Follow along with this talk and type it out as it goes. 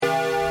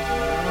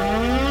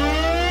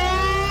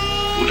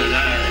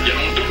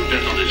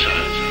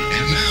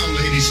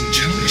Ladies and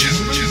gentlemen,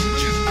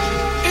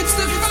 it's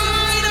the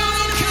final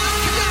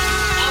countdown.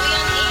 Are we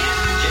on air?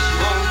 Yes,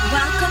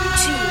 Welcome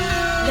to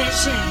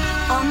Vision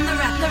on the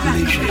record.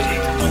 Vision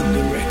on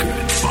the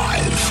record.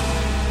 5,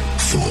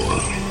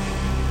 4,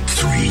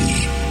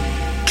 3,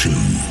 2,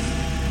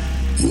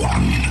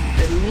 1.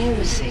 The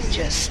music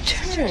just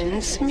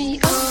turns me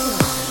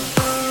on.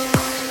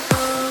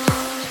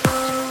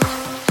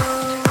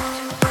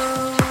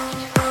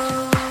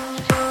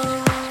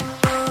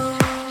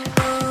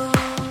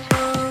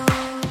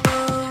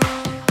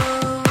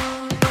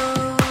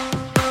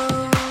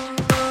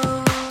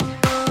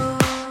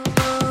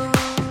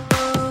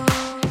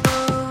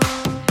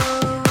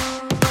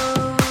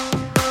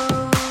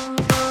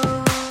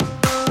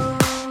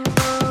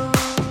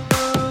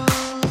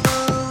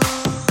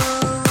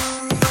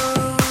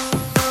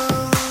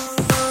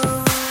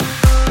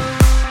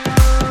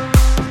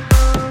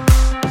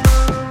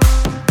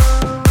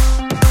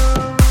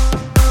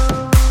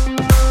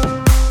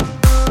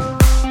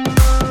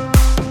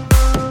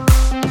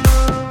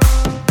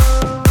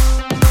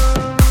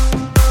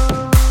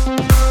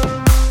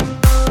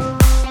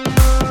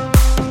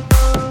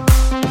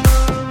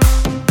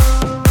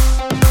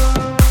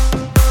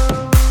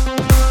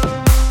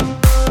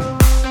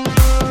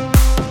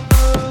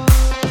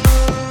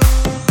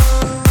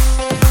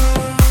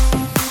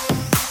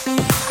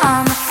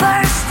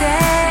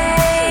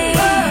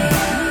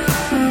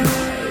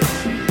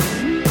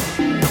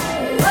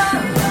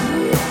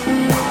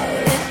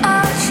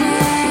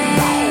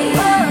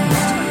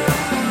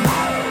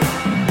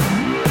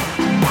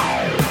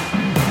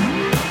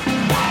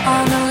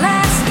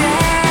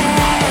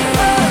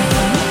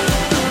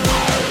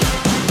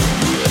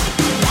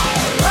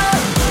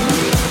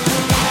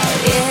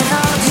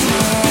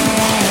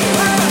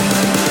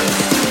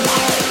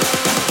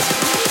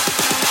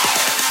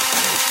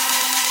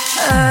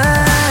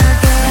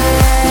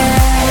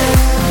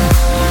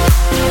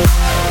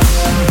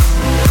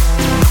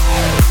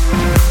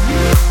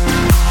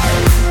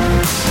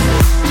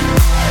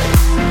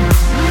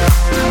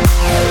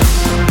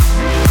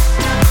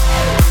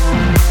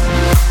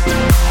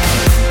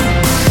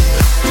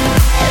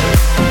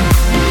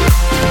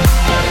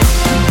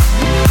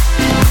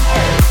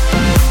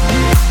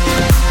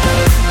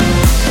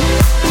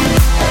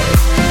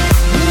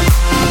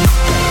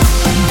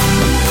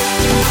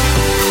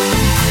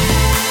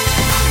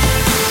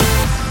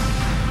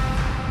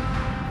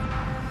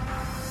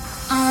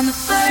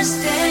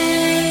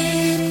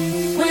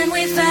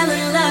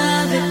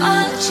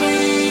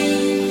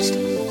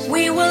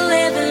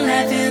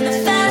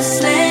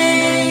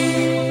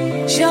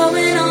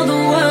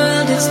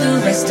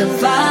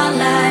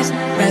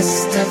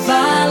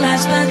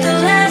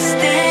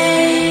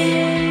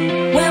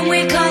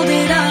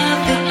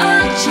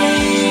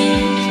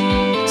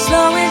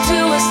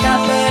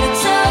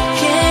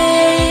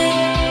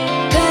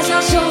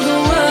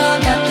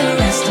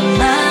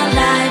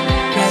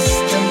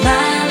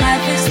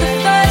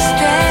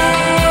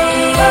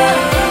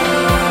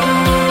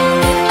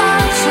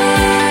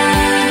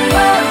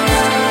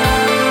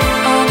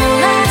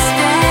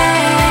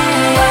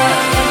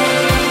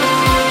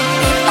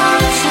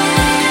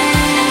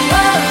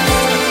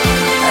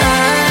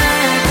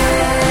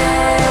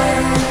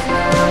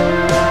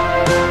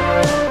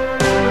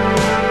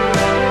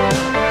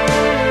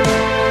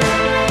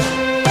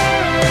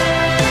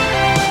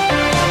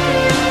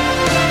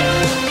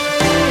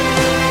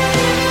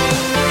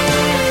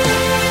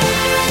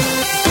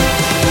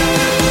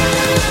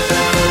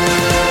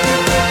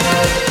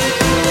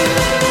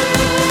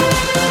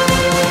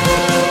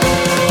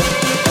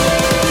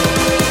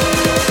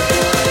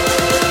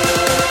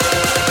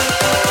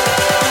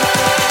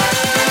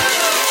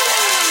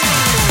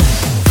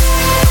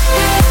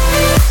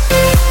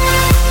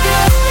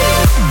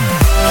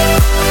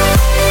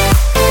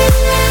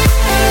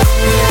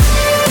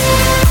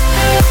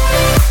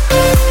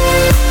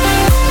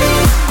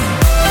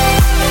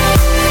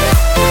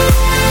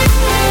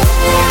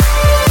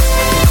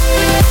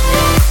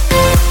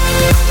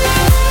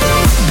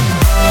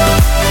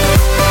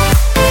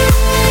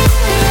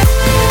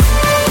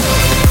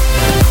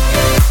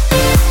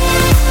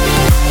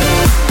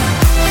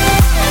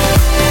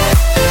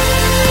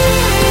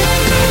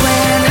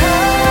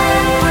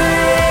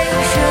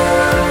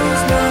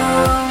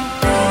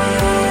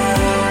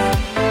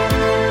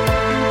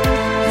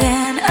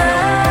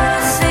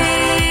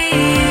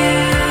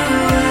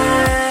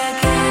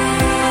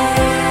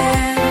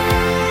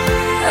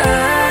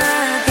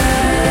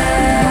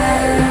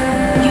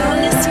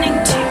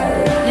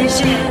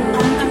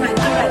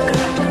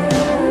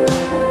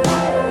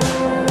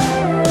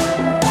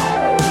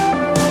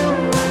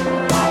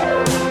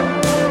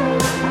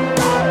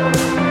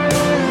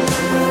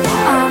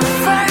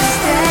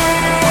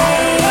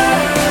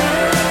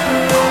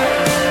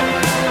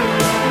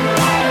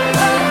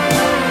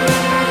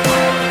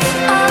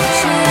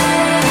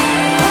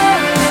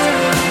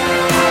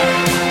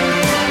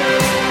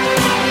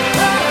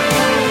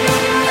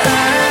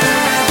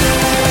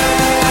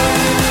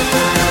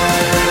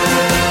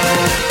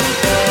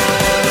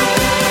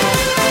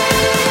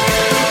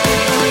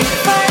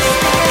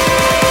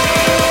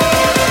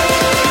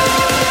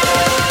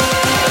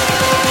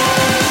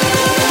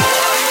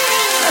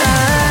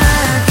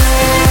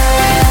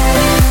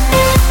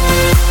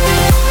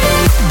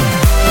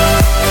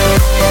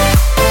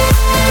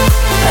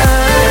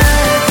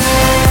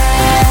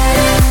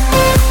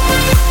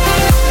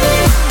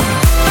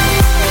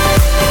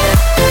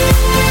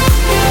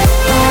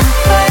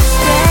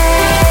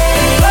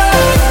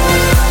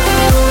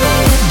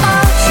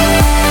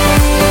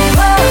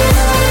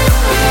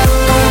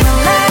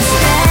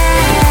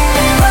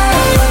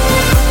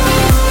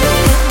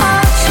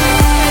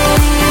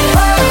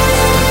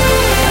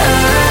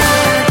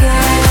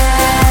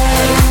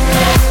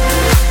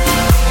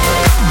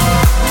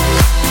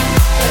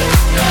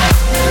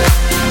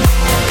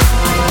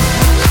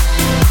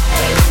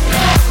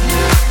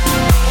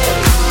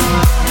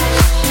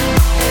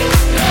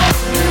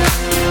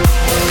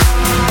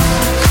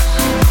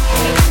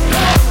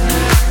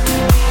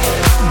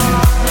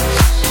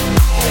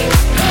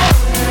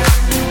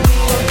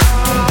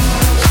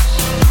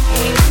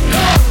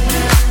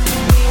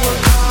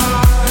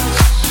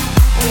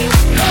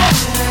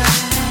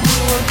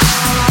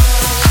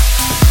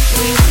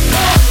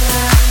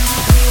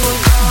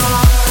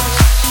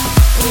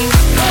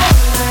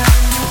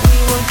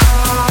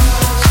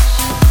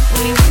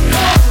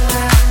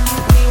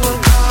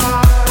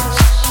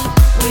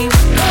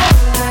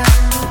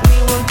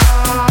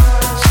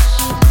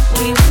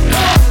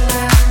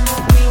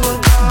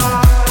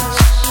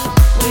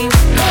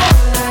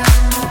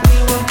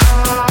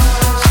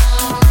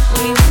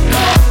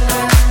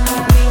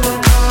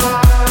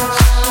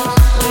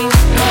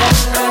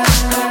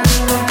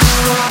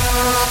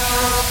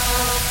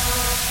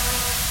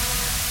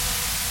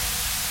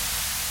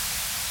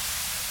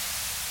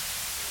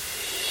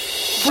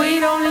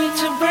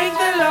 break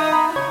the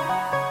law.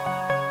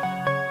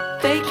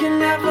 They can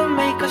never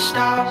make us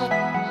stop.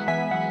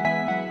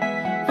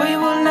 We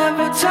will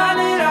never turn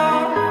it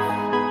off.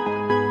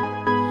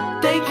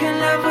 They can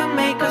never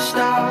make us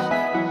stop.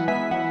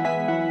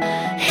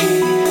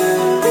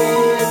 Here we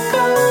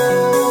go.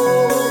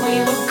 We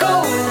were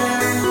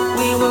golden,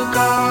 we were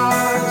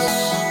gods.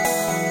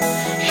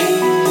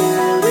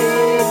 Here we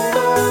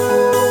go.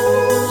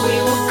 We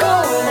were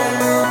golden,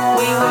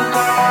 we were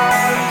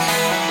gods.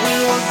 We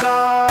were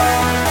gods.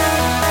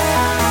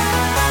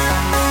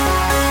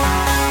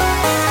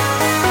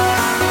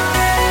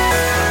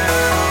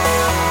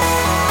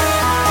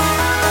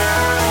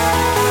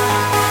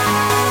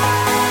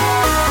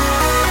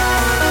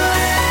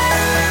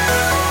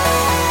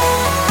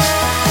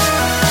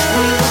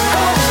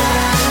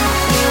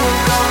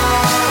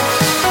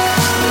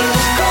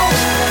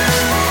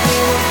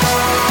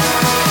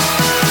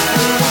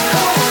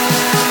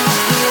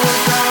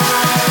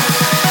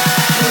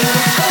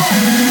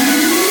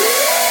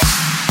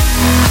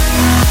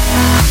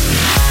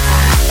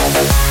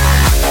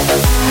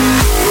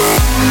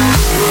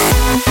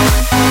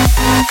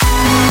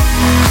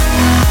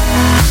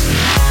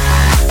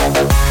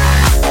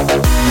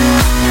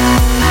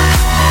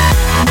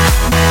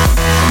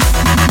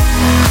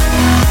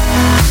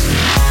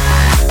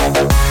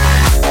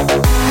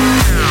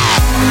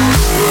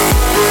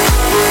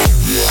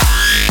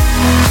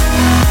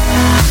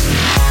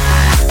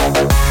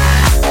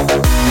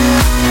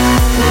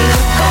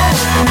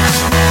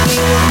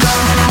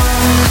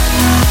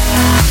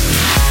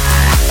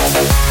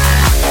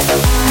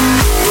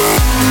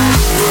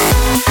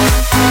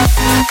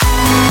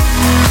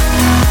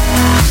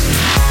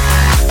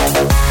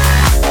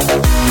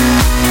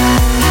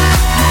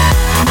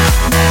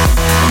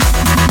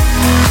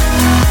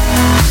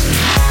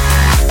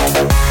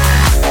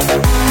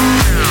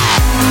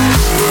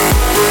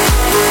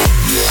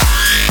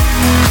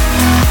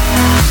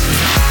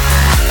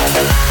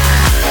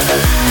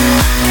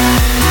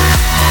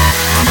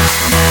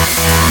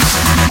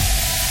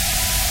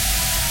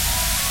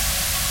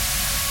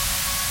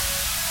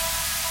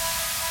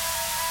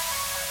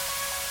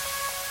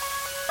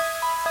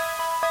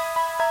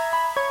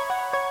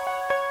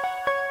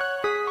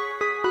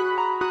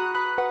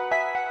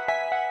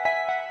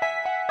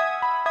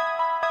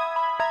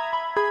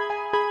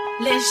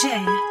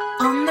 Léger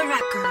on the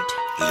record.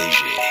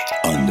 Léger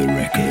on the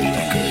record.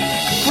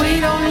 We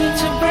don't need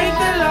to break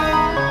the law.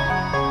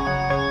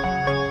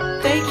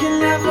 They can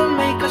never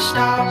make us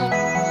stop.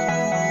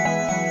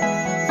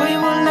 We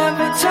will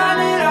never turn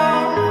it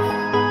off.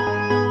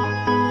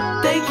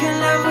 They can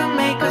never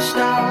make us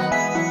stop.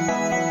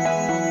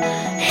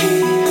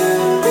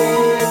 Here we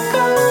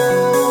go.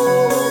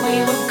 We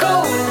were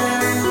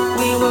golden,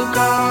 we were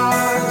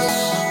gods.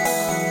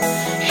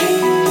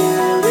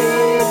 Here we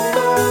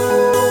go.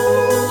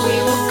 We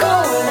were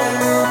golden,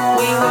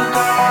 we were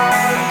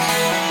gods.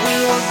 We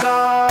were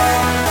gods.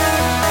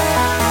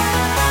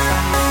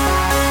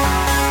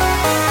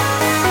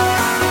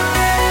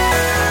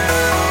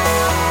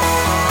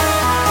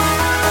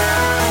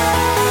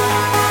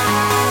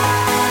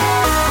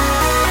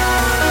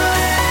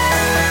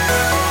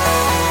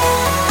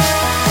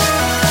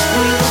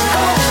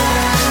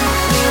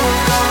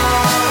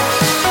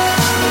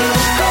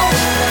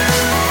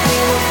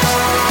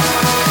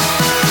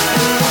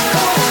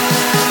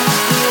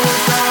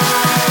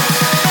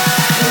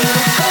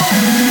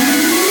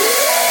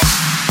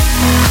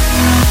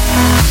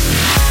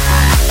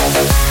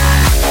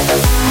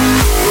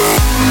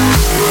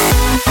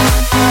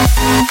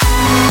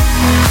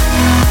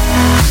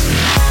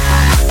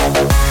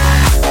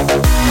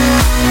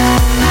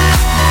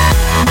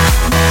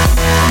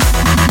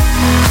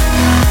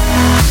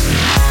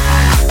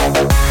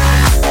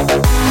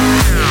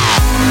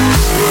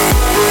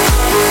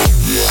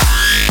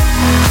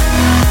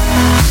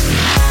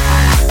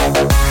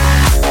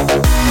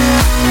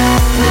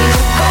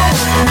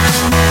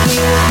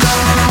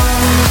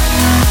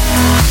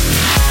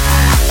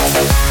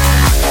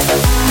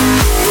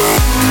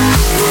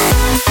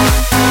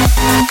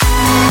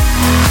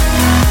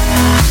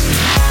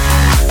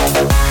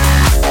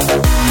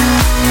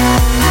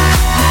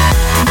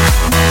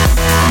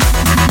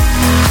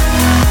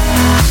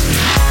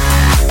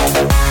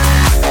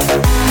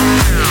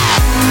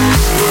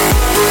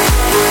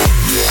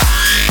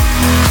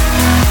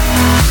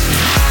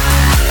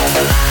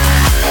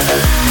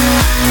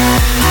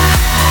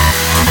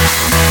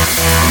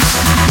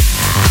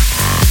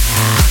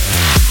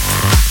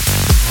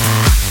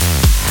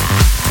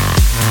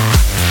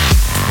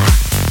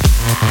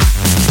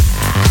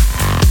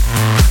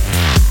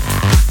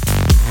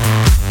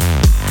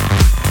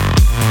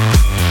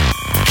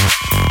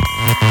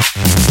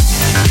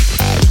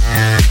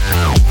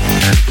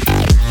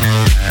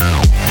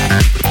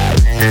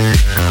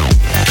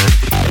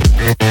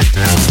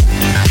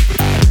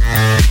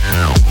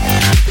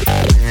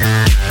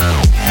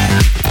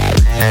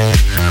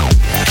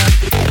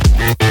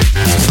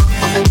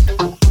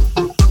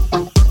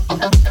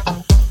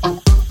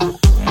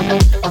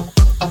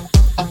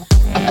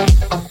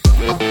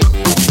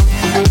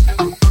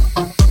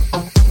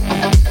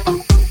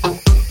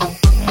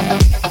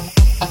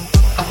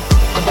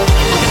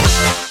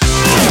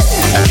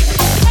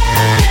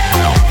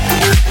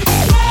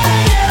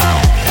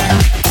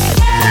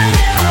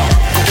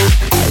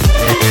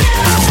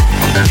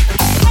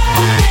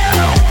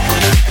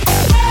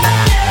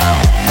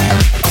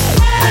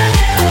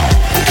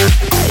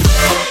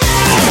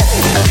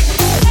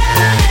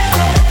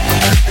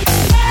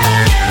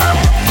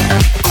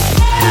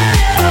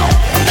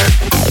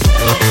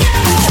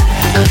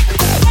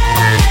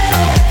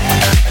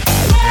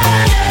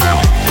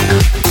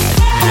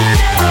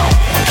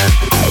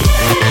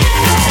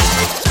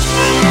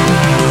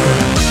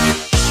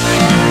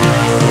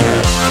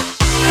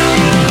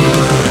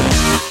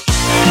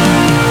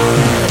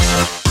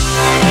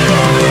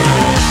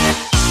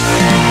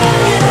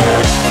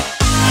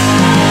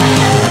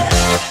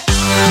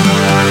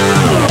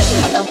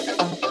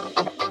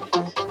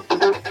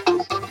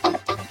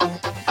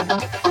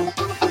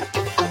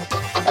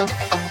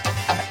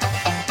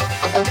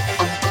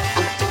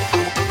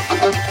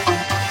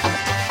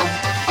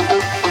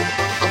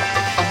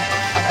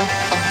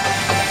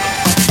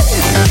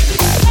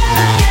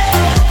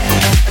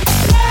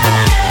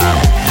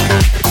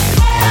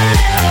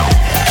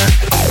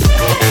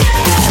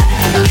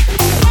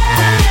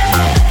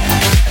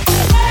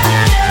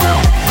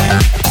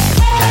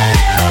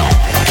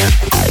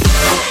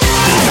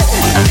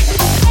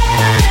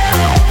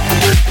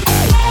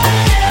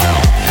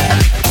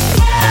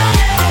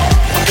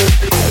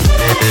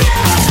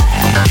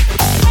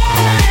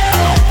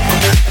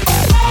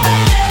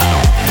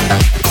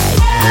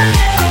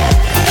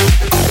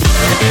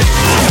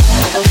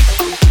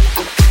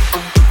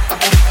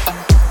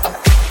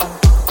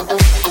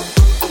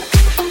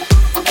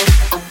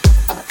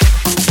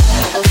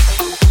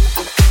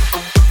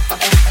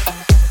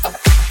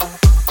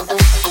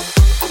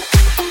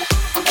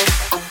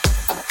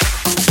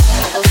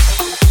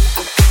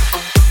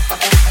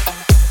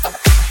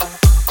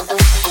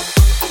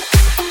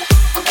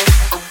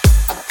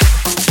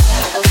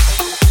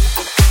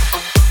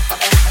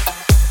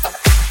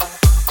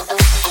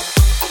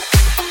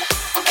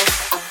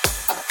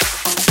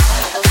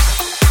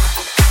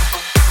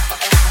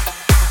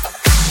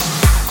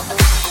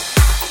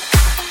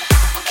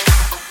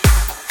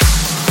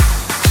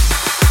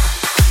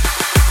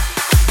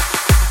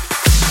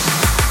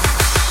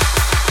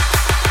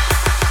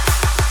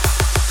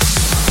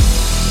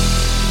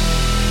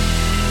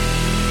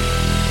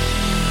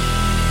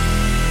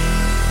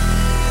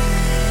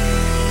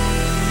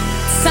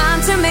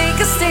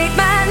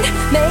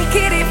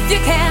 you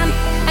can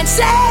and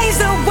change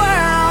the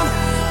world.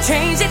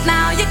 Change it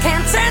now, you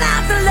can't turn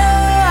out the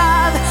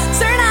love.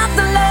 Turn out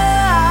the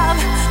love.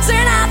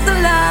 Turn out the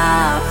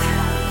love.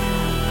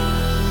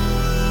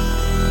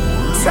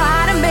 Try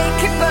to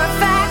make it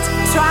perfect.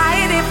 Try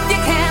it if you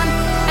can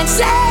and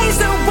change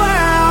the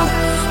world.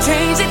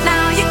 Change it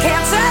now, you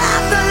can't turn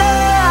out the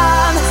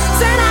love.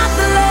 Turn out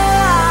the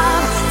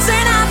love.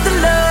 Turn out the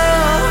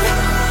love.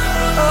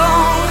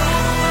 Oh,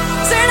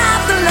 turn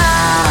out the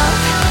love.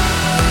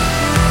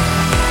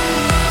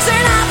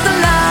 Turn out the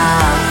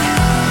love.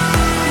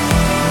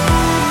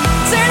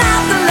 Turn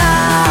out the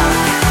love.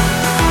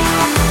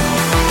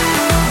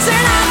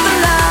 Turn out the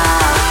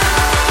love.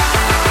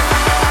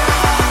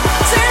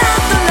 Turn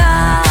out the love. Turn out the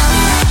love.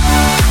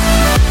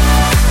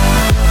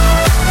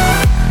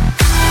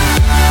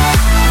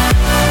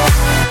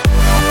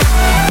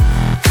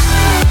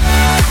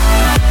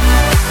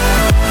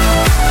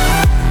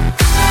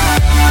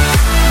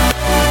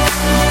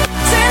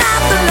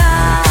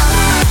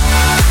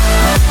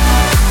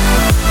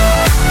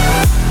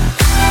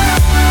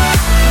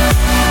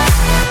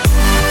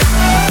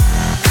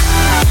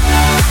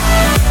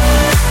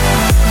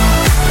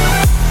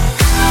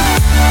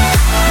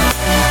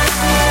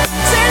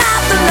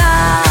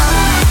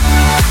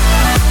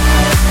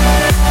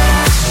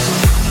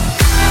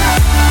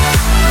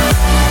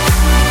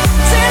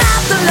 Turn out the love. Turn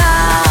out the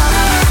love.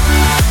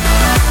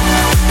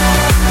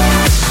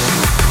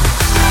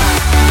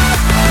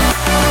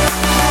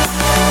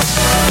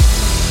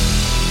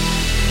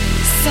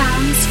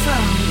 Sounds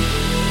from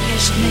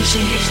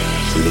Léger.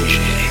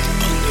 Léger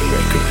on the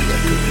record.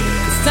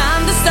 It's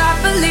time to start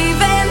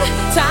believing,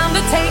 time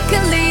to take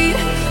a lead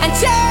and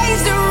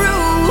change the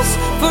rules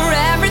for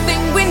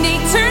everything we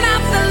need. Turn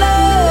up the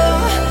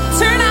love,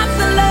 turn up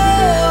the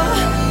love,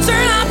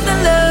 turn up the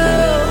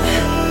love.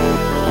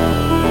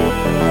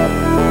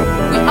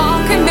 We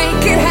all can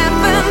make it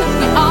happen,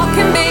 we all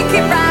can make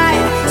it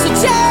right. So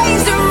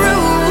change the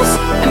rules,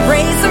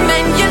 embrace them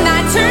and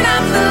unite. Turn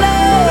up the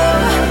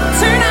love,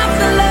 turn up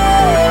the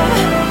love,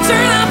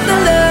 turn up the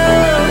love.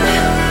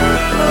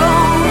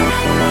 Oh,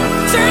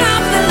 turn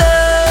up the love.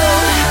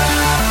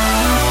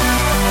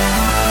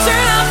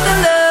 Turn up the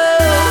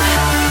love.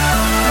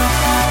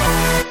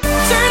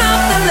 Turn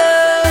up the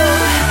love.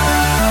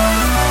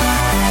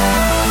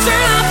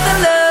 Turn up the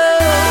love.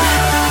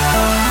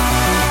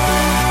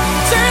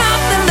 Turn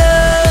up the love. Turn up the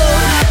love.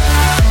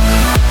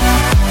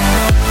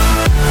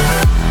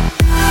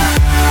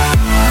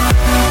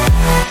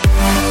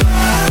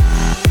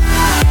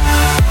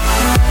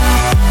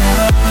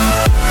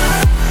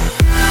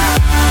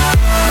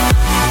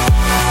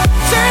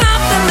 Turn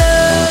up the love. Turn up the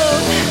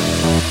love.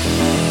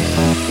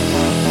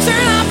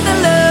 Turn up the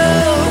love.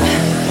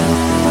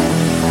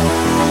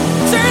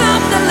 Turn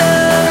up the love. Turn up the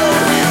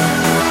love.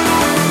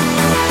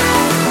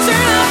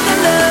 Turn up the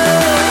love.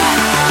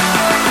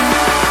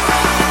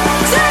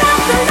 Turn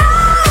up the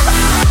love.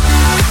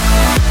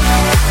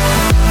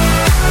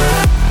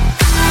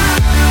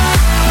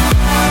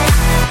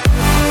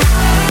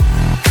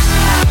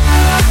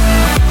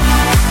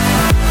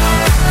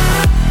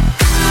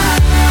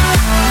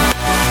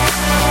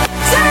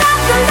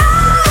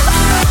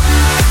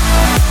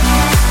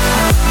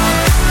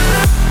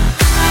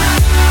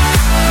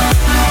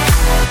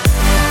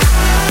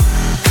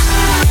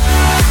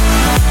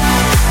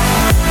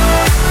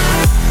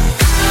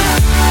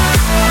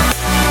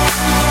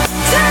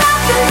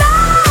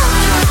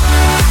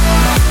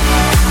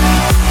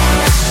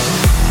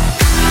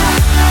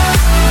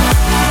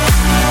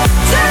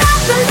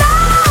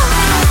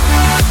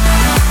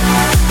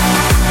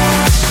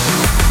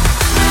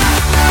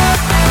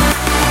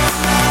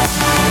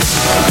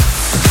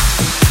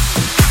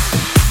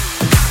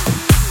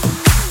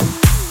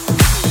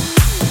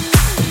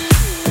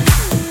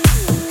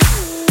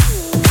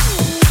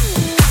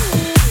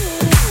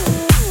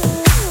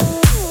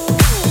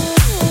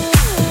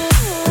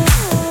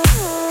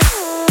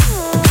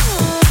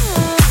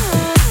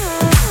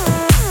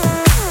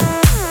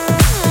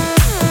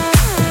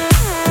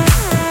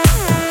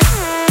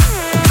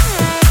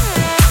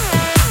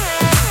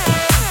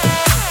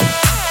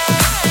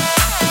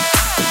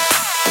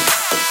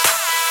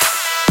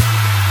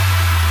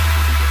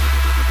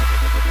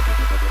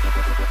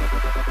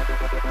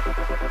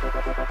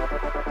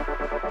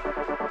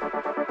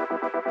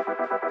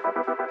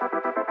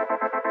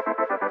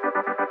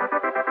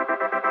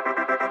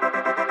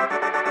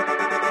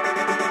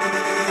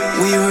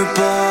 We were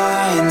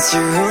born to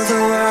rule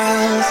the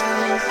world,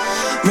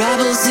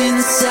 rebels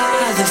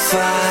inside the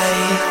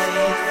fight.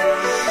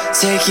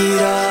 Take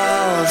it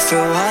all for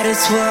what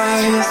it's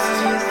worth.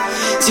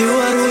 Do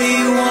what we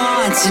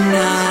want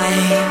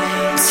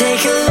tonight.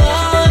 Take a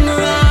long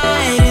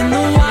ride in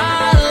the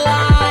wild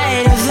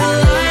light of the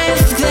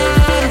life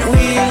that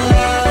we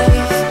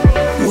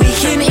love. We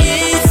can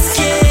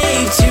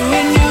escape to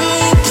a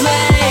new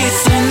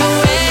place on the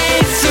way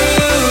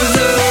through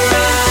the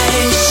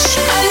rush.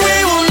 And we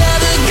will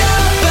never go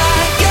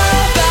back, go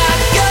back,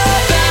 go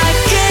back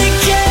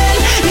again.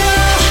 No,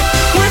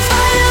 we're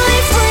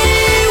finally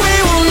free. We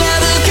will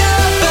never go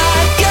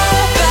back, go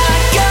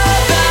back, go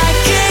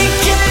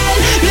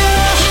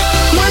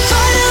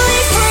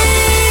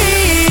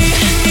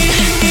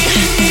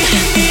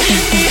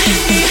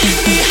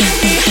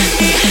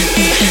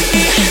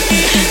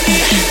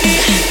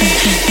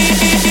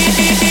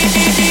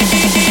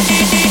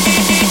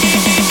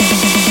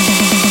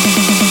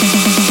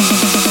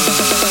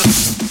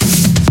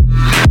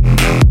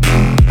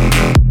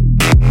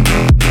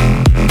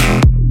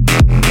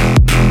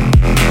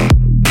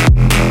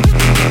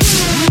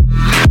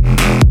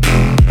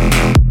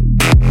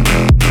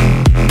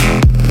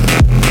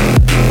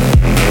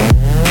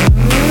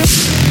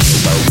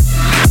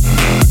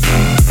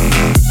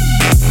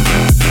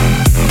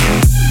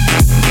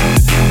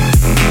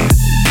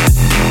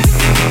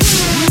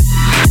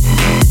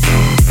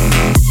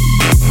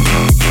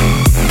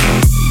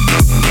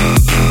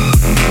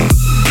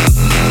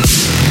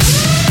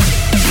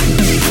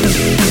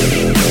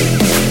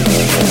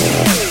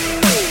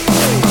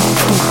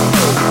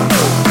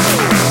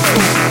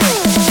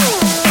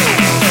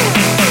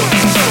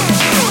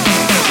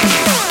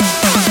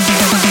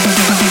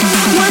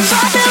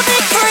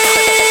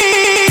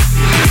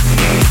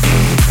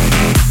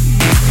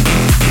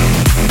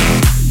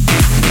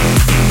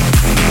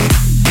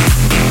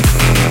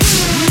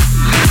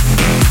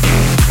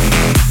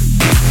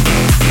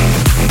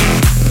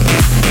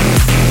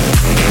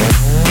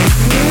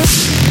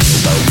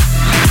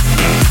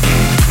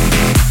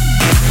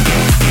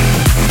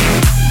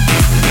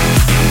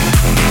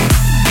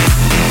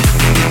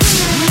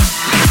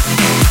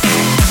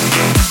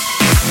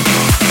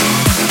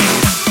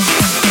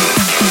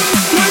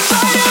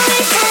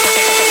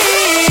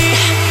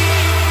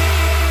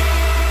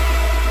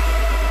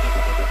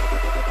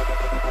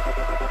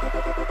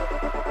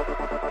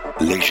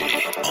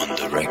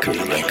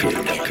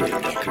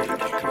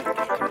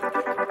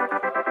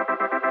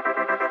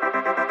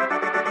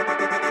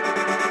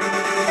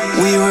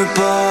We were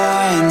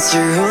born to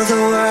rule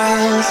the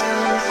world,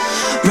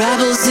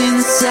 rebels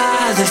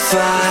inside the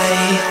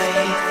fight.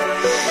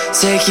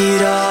 Take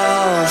it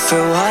all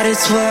for what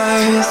it's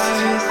worth.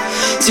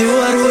 Do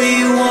what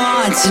we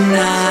want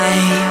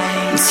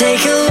tonight.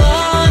 Take a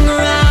long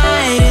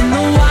ride in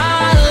the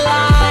wild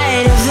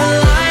light of the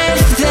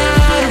life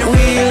that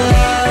we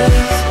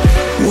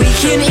love. We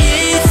can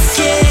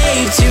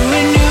escape to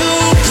a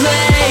new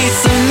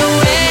place on the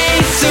way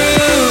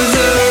through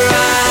the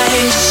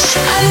rush.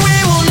 And we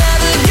will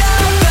never go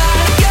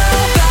back, go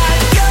back,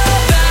 go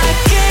back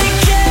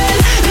again.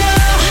 No,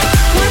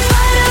 we're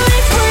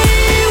finally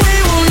free. We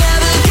will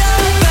never go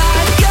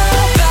back, go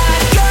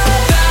back, go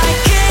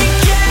back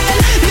again.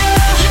 No,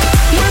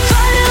 we're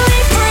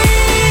finally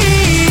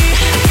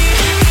free.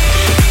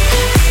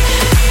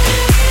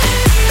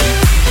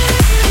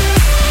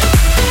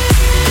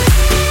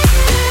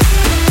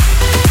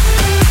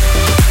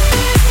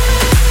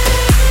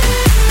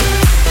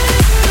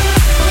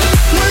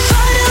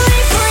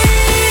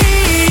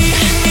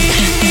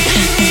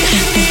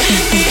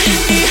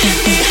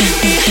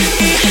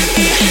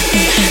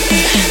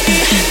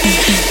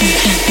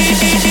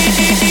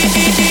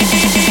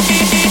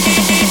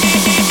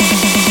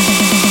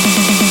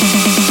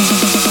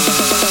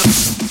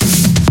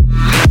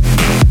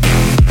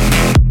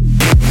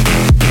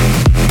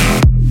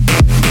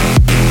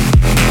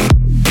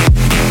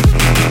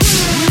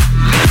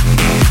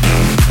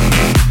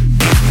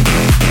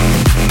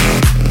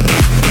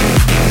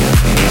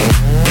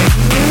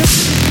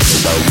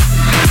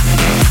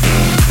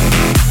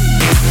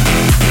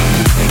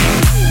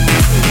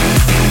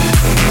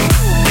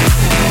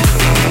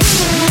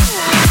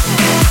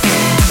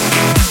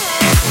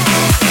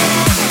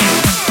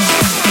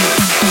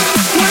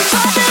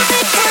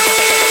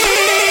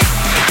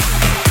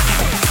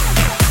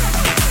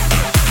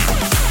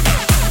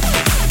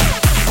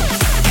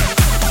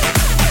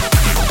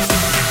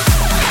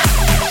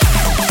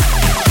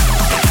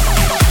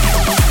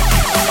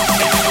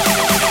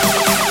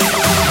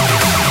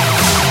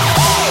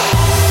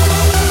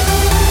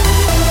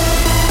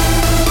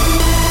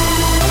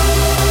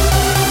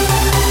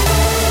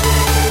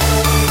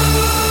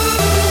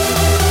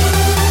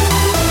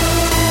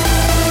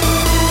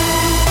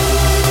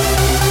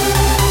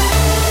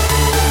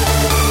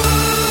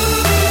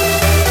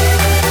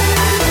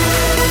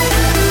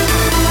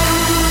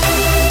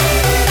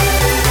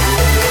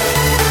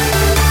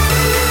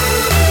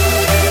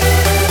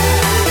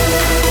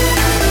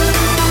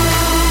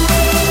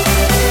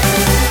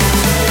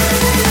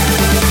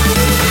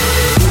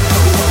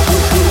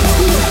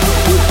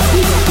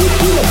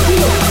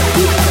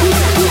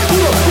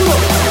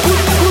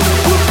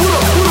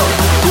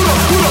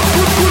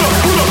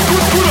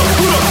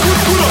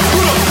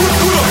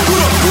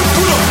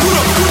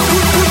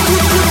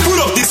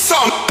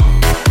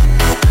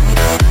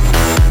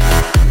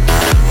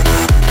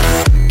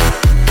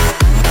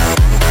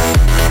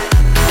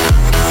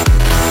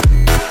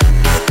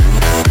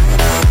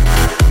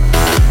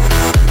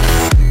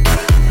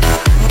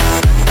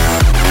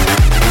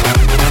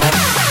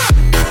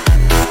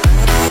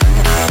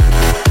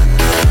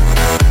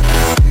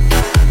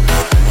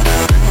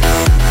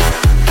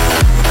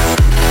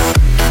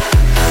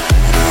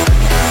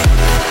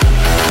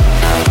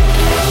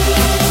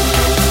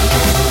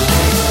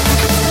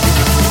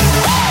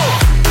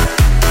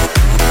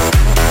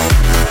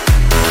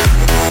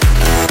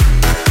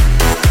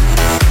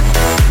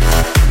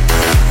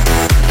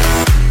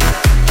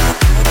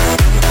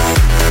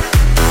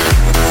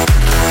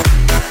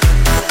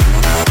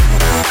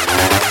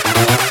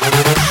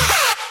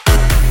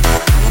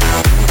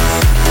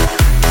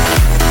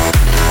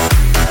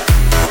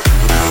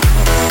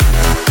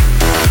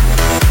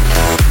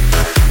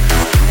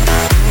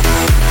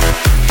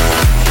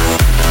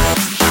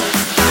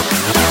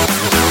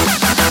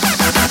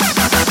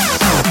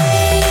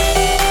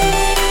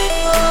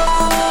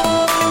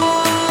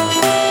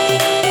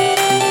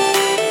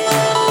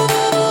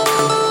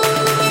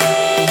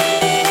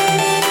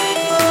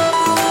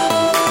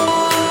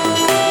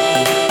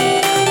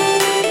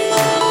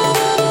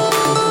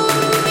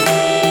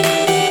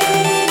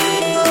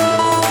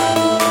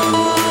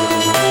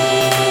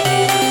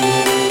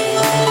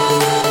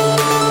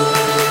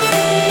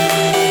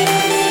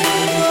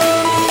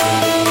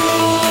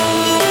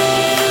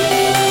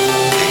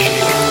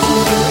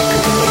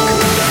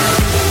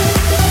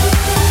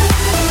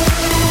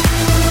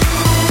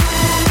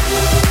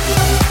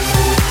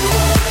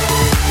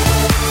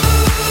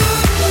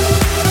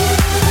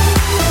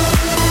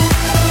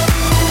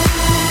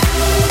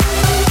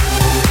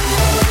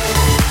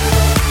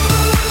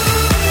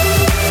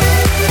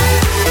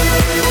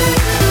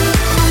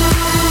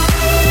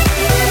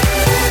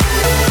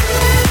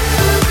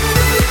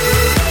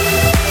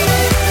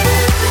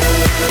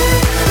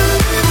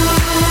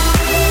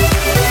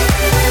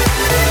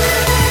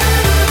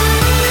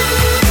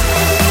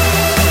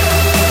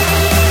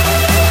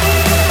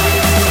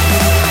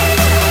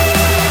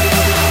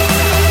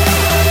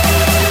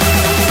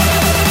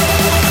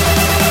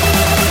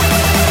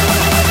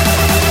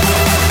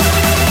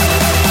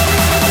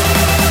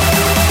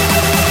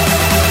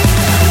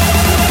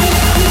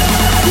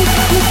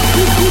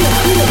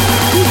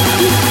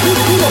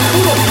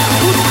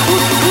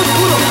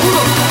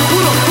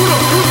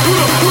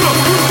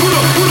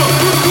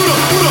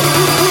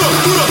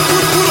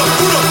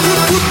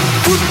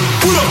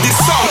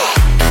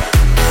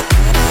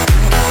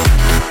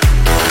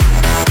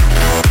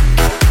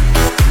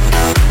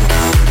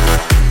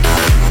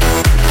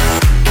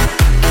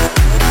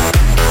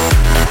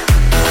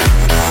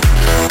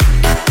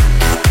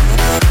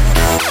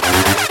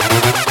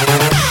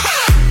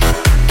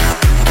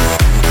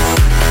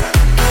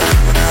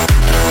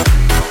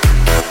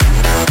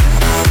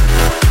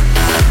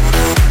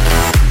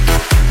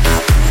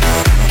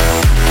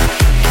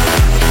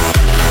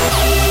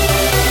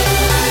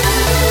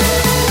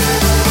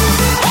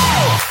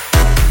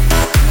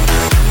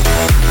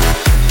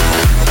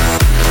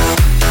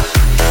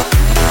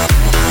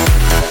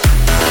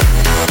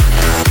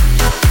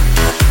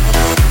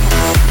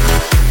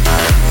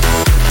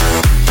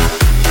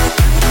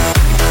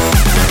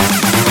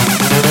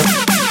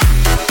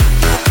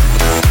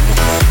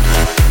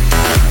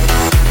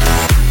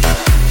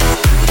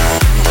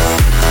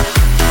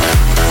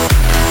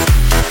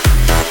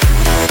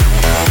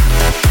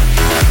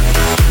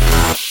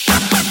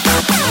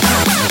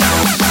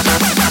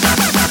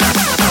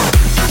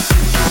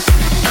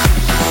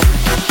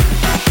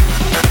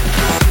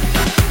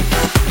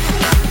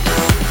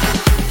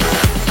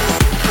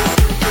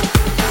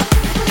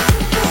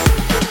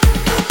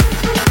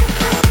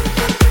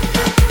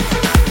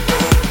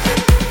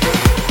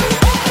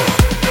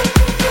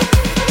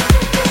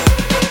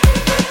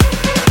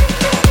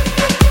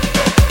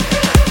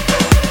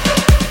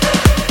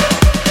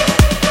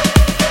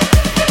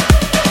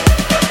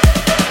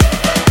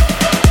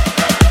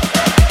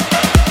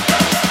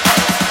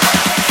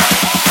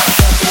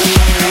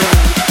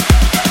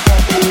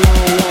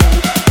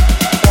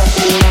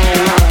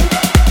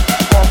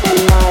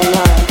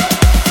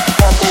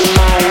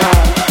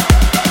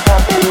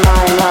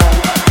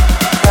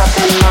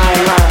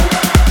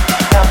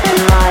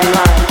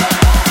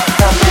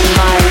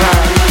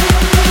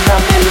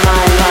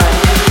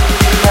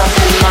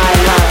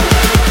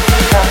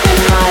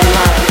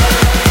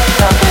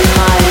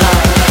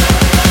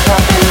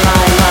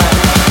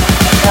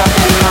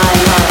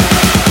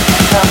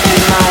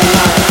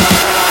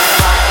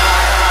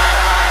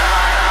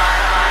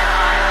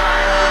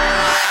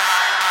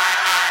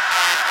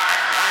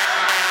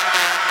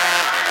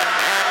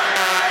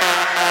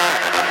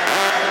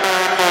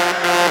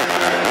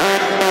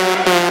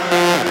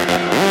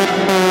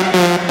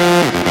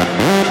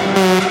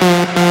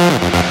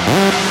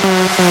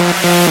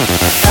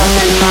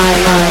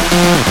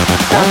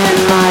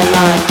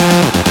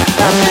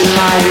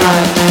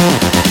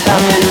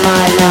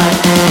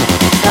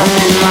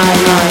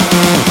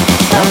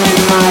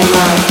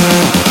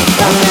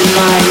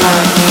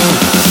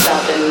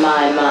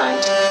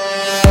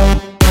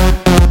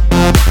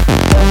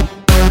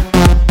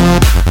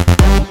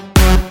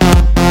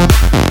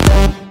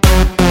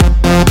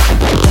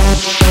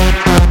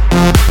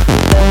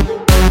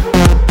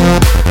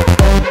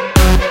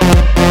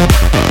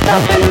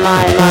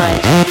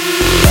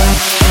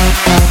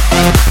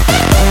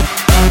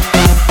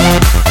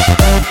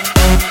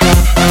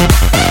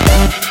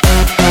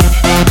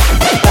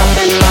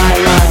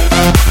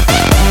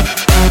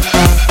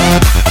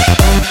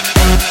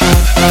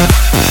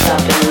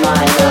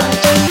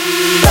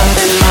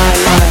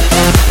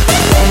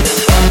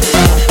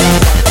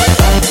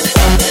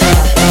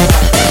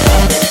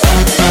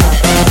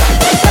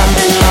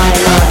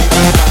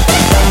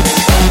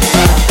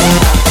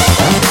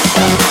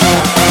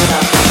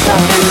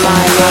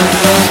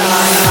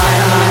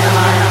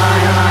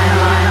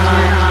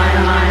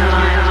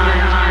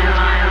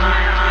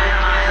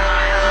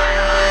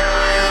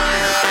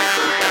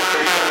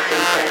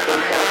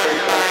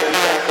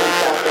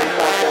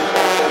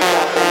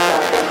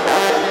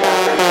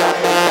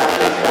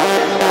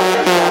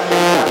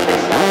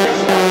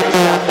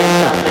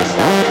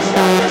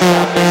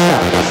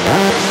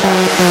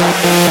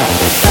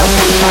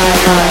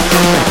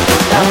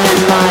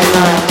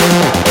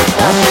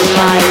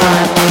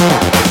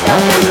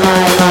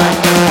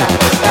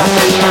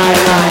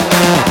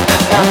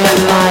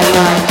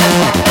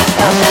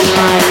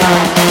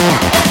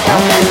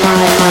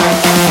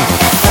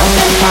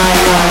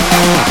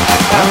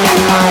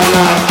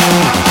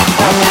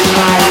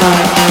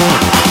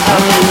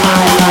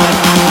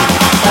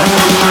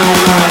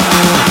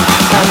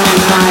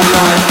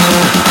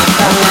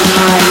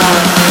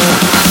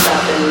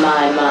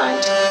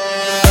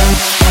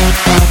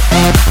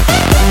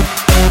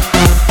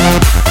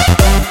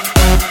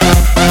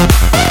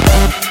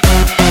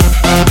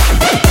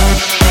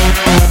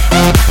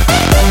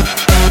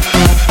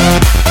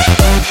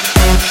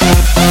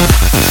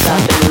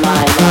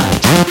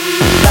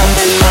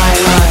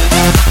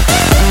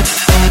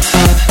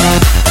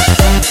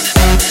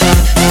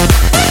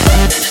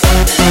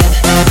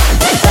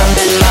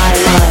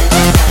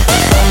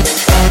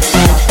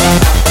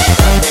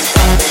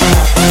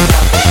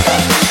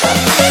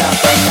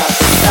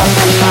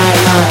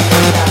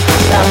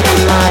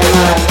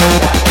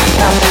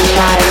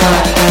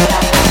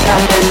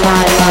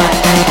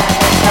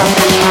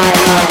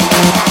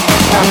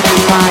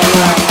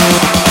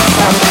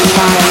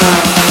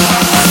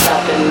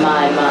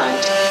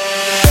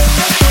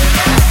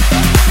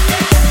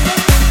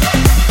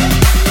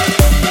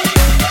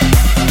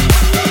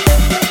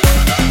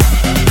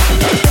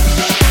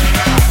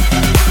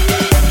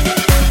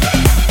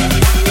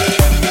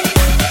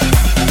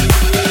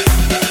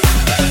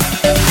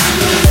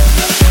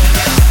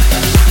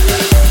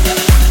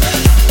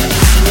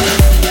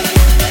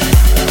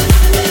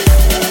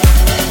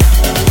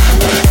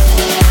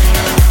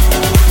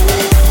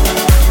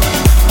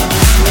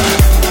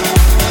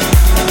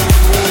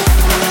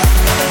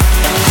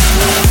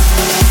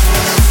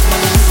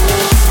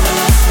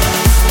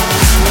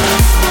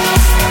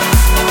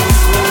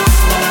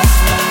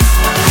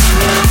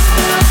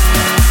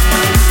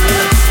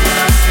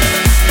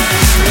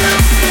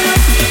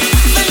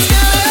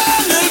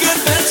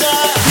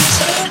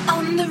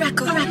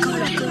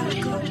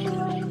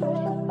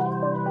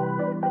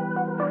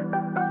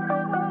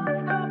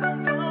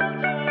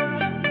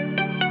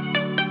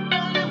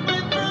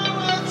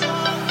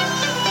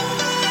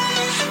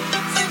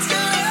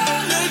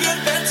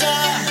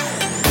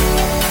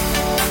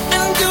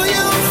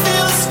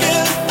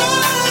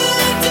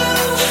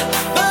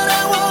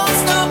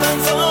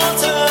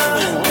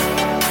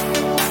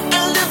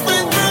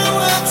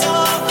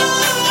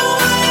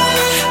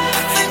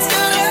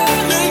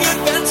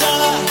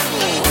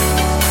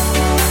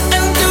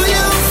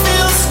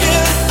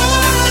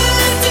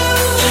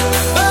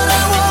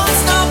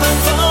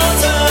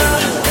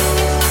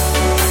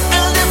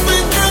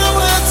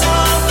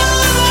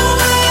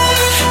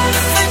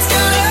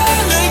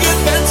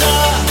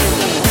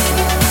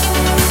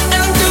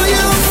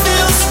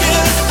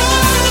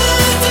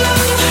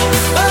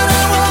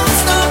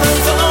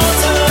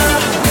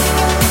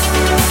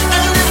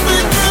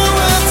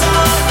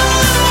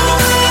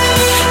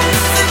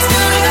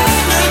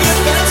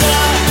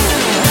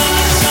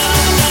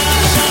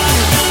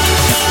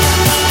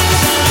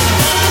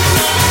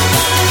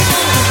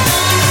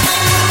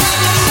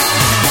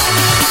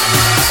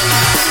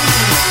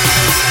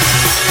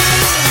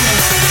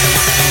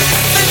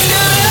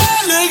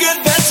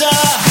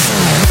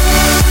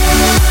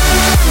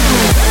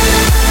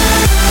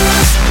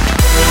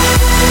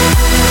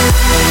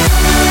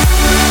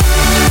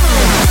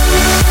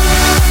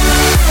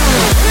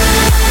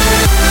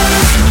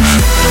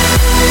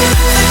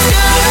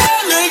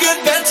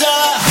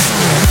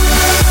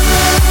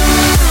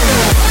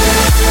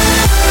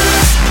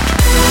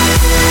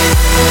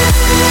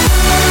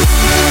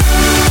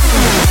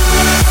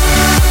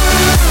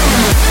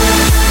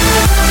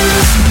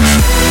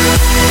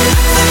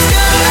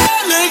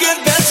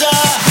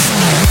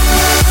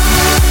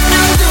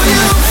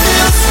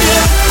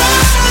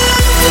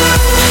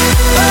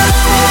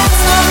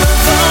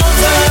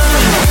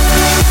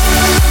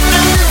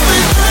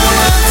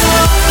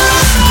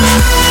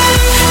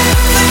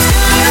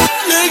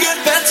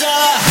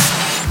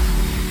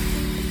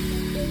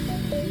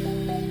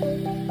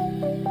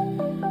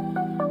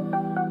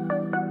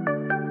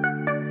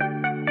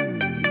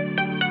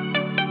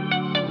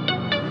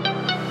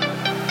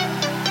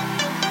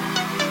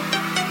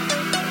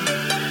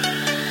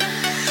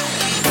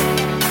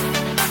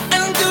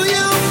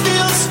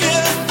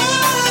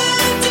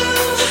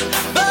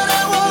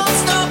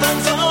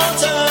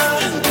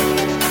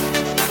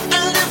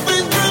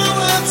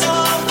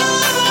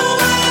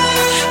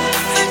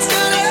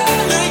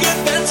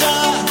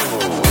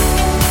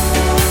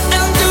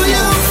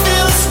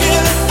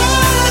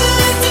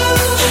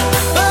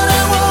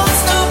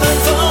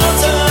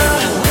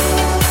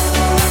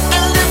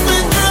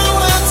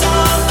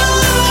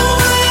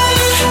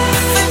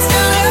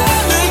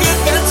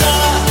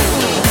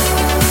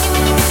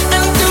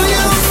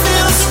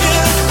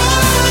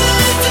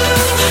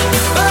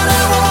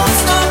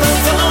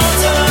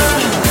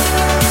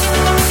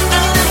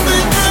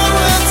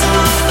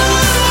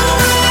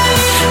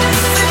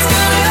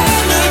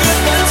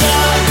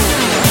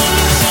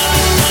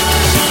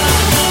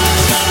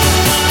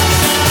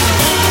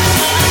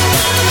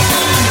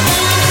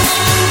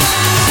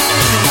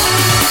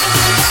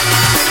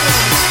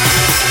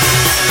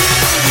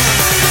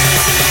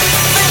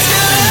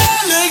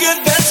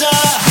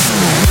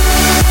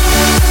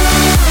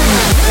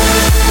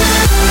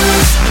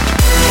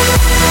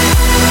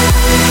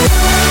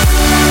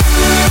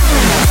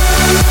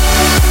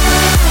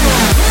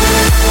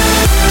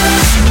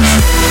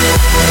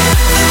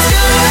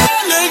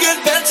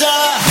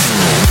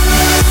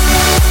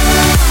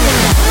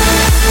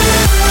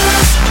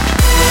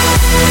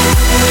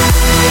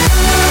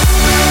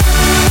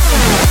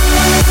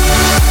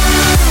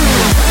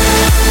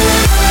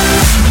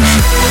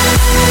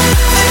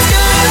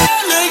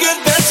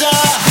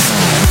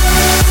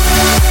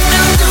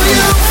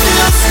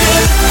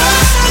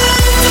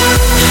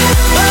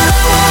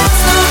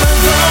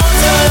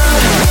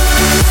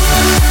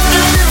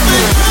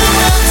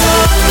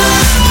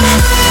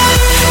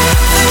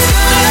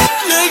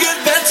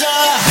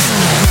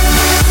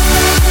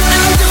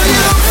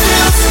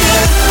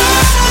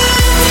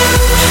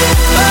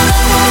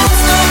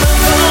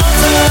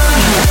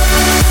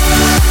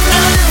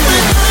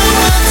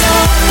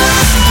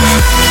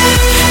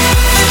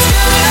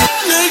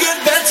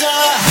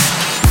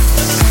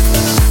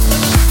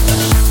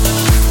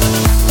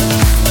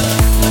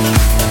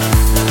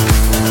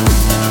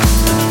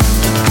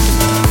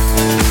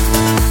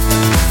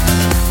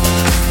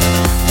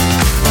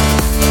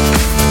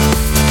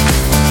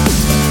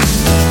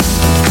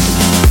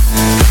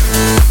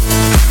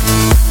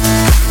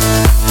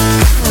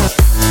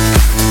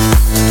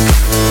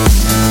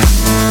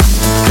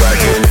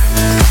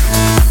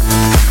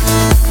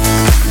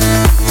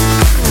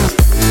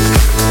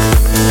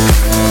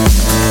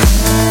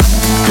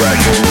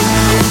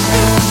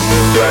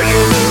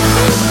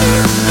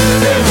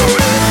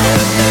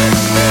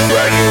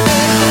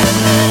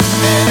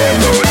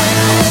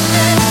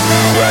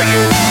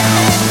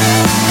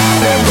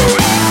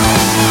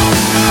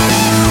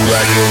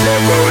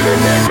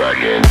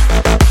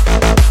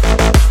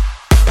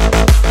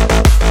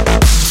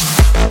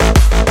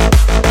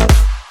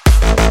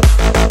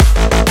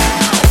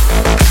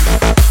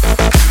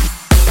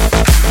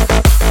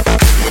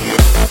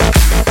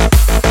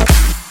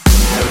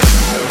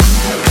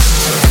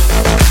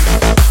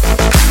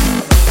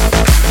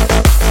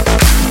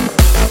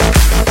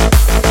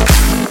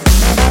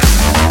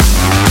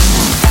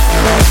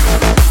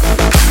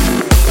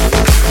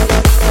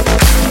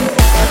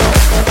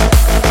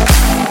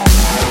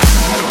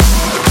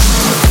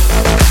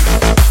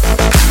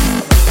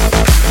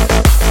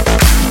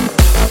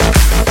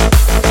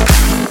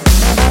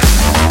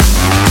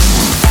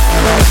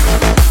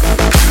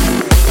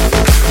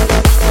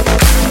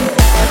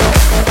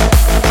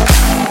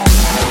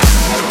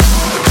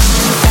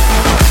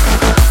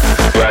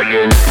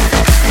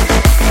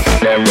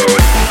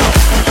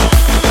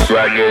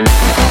 rockin',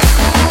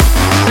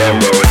 and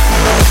roll,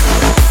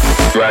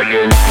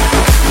 rockin',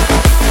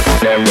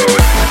 and roll,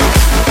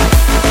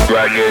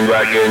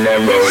 rockin',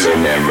 and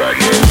rollin', and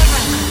rockin'.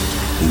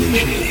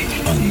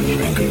 Léger on the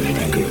record.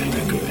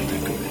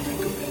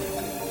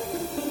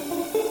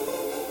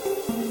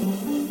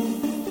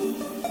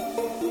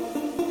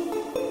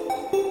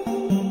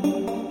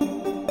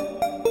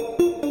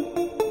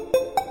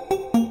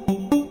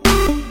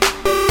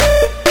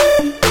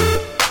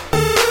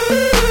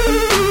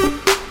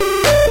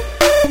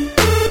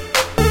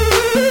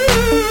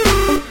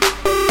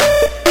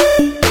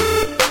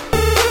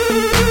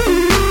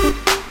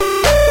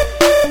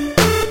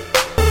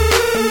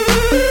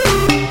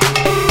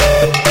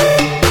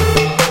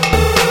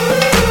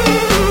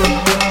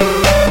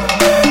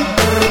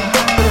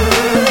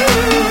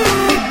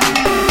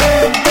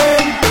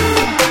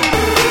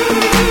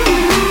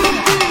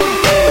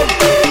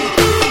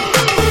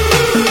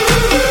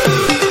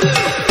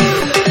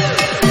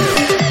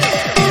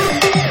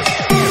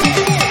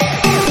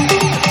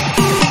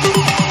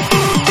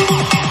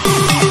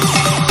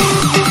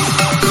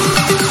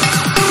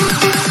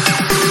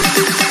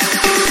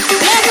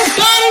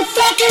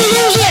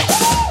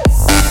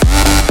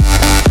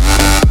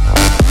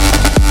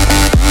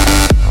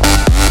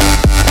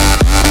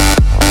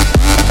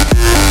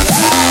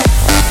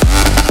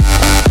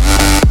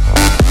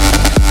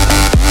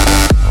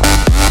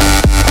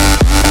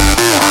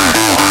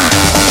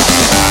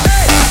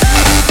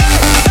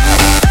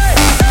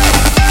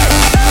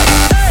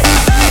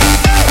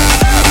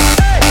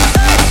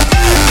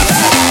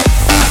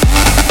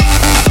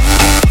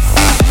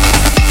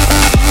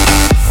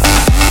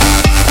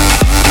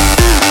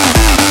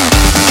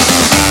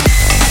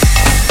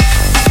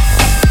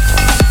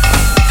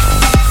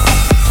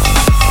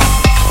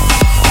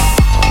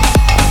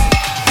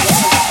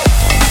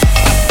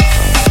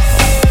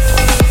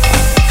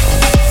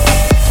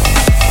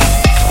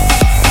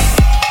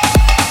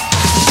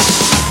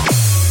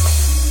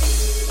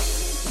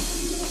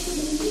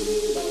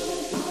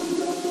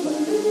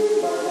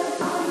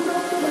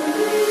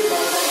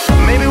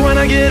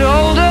 I get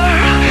older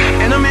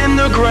and I'm in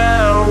the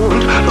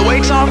ground, the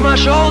weight's off my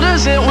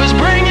shoulders, it was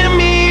bringing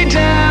me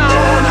down.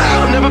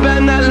 I've never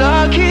been that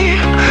lucky,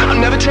 I've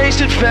never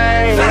tasted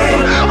fame.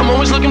 I'm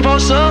always looking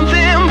for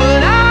something,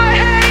 but I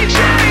hate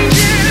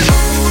changes.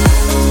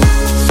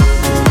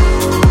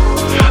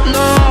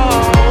 No,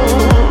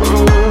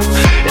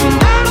 and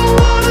I don't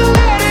wanna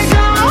let it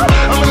go.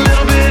 I'm a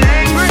little bit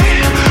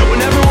angry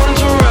when everyone's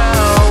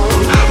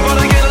around, but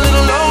I get a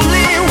little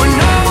lonely when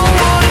no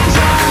one's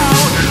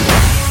out.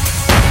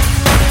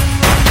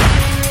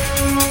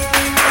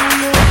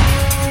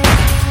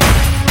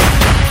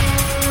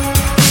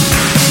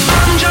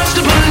 I'm just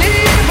a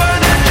believer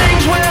that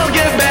things will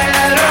get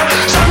better.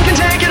 Some can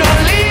take it or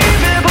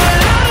leave it,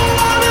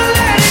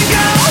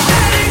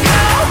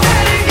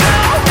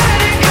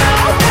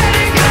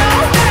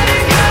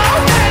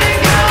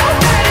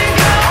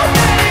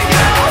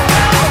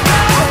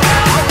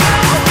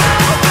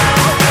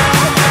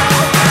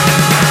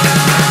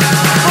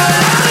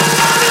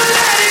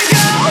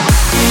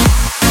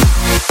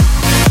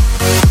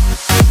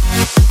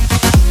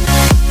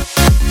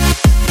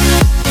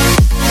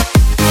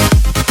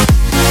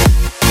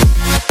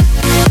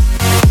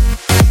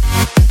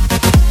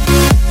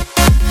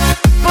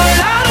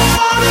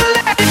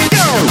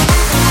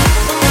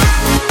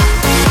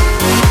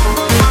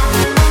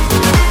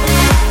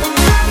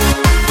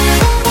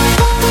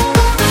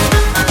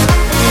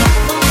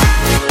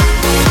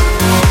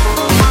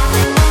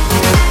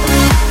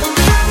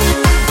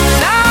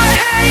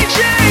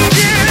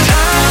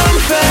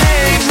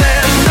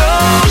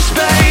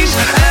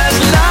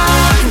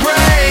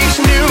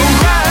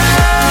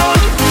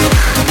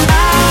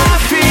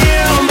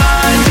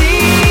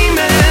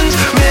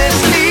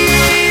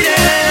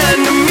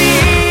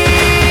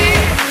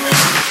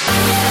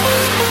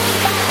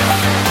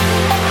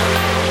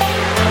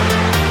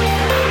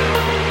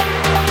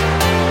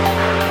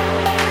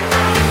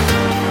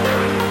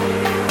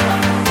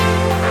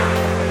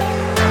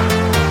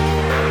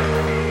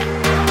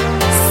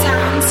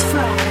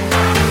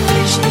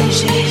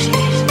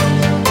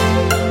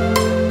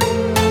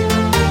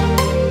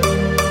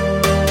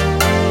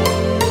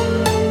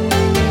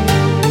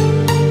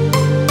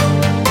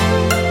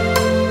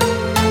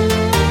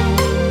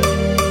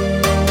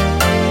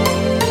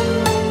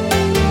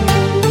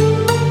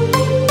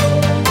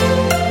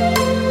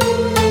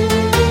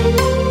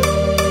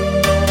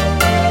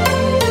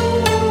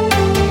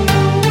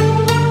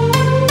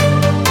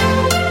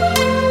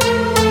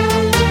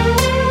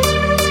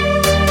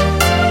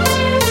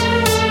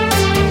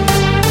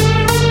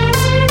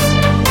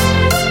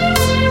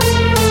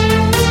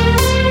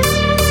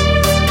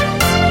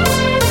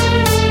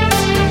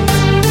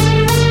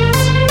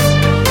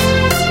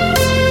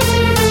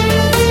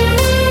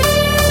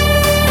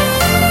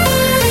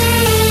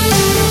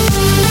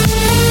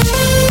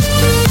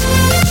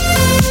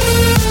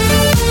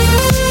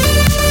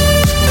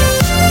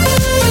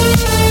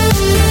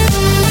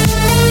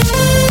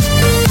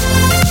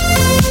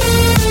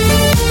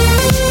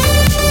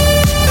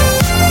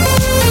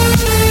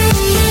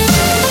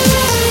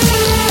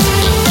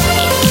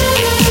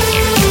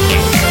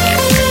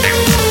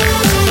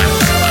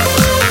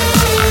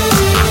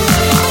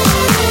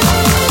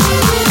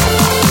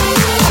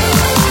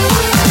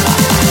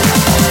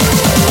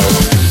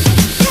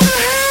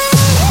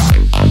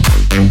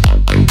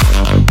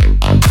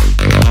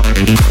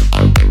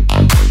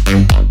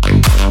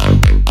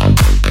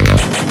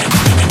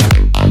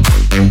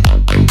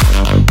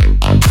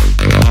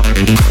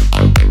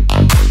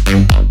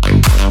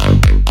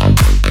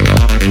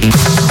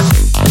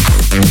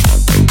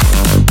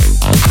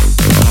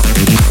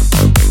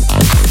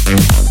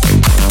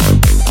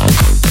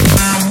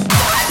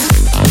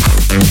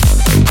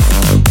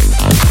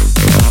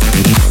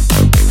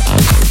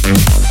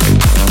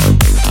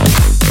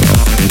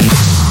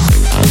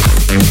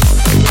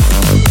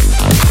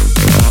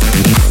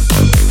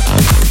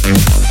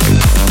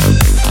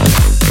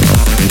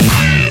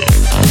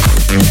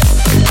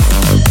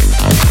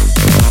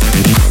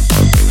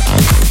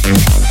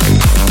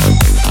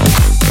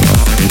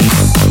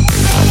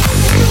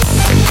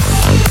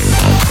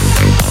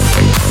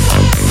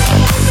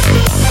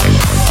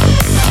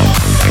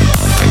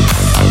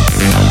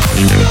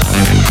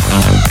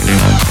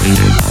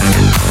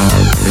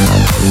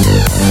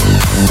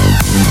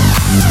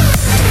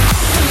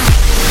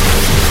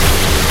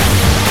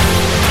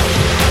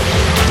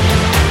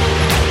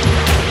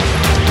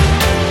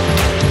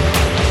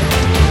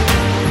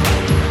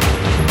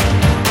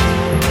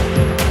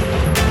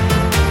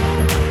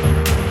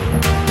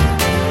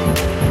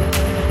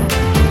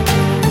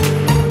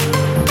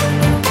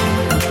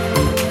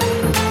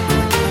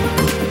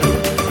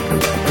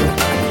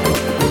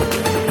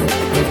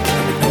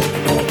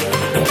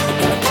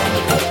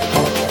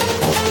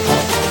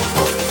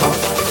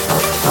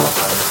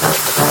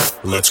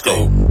 let's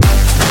go.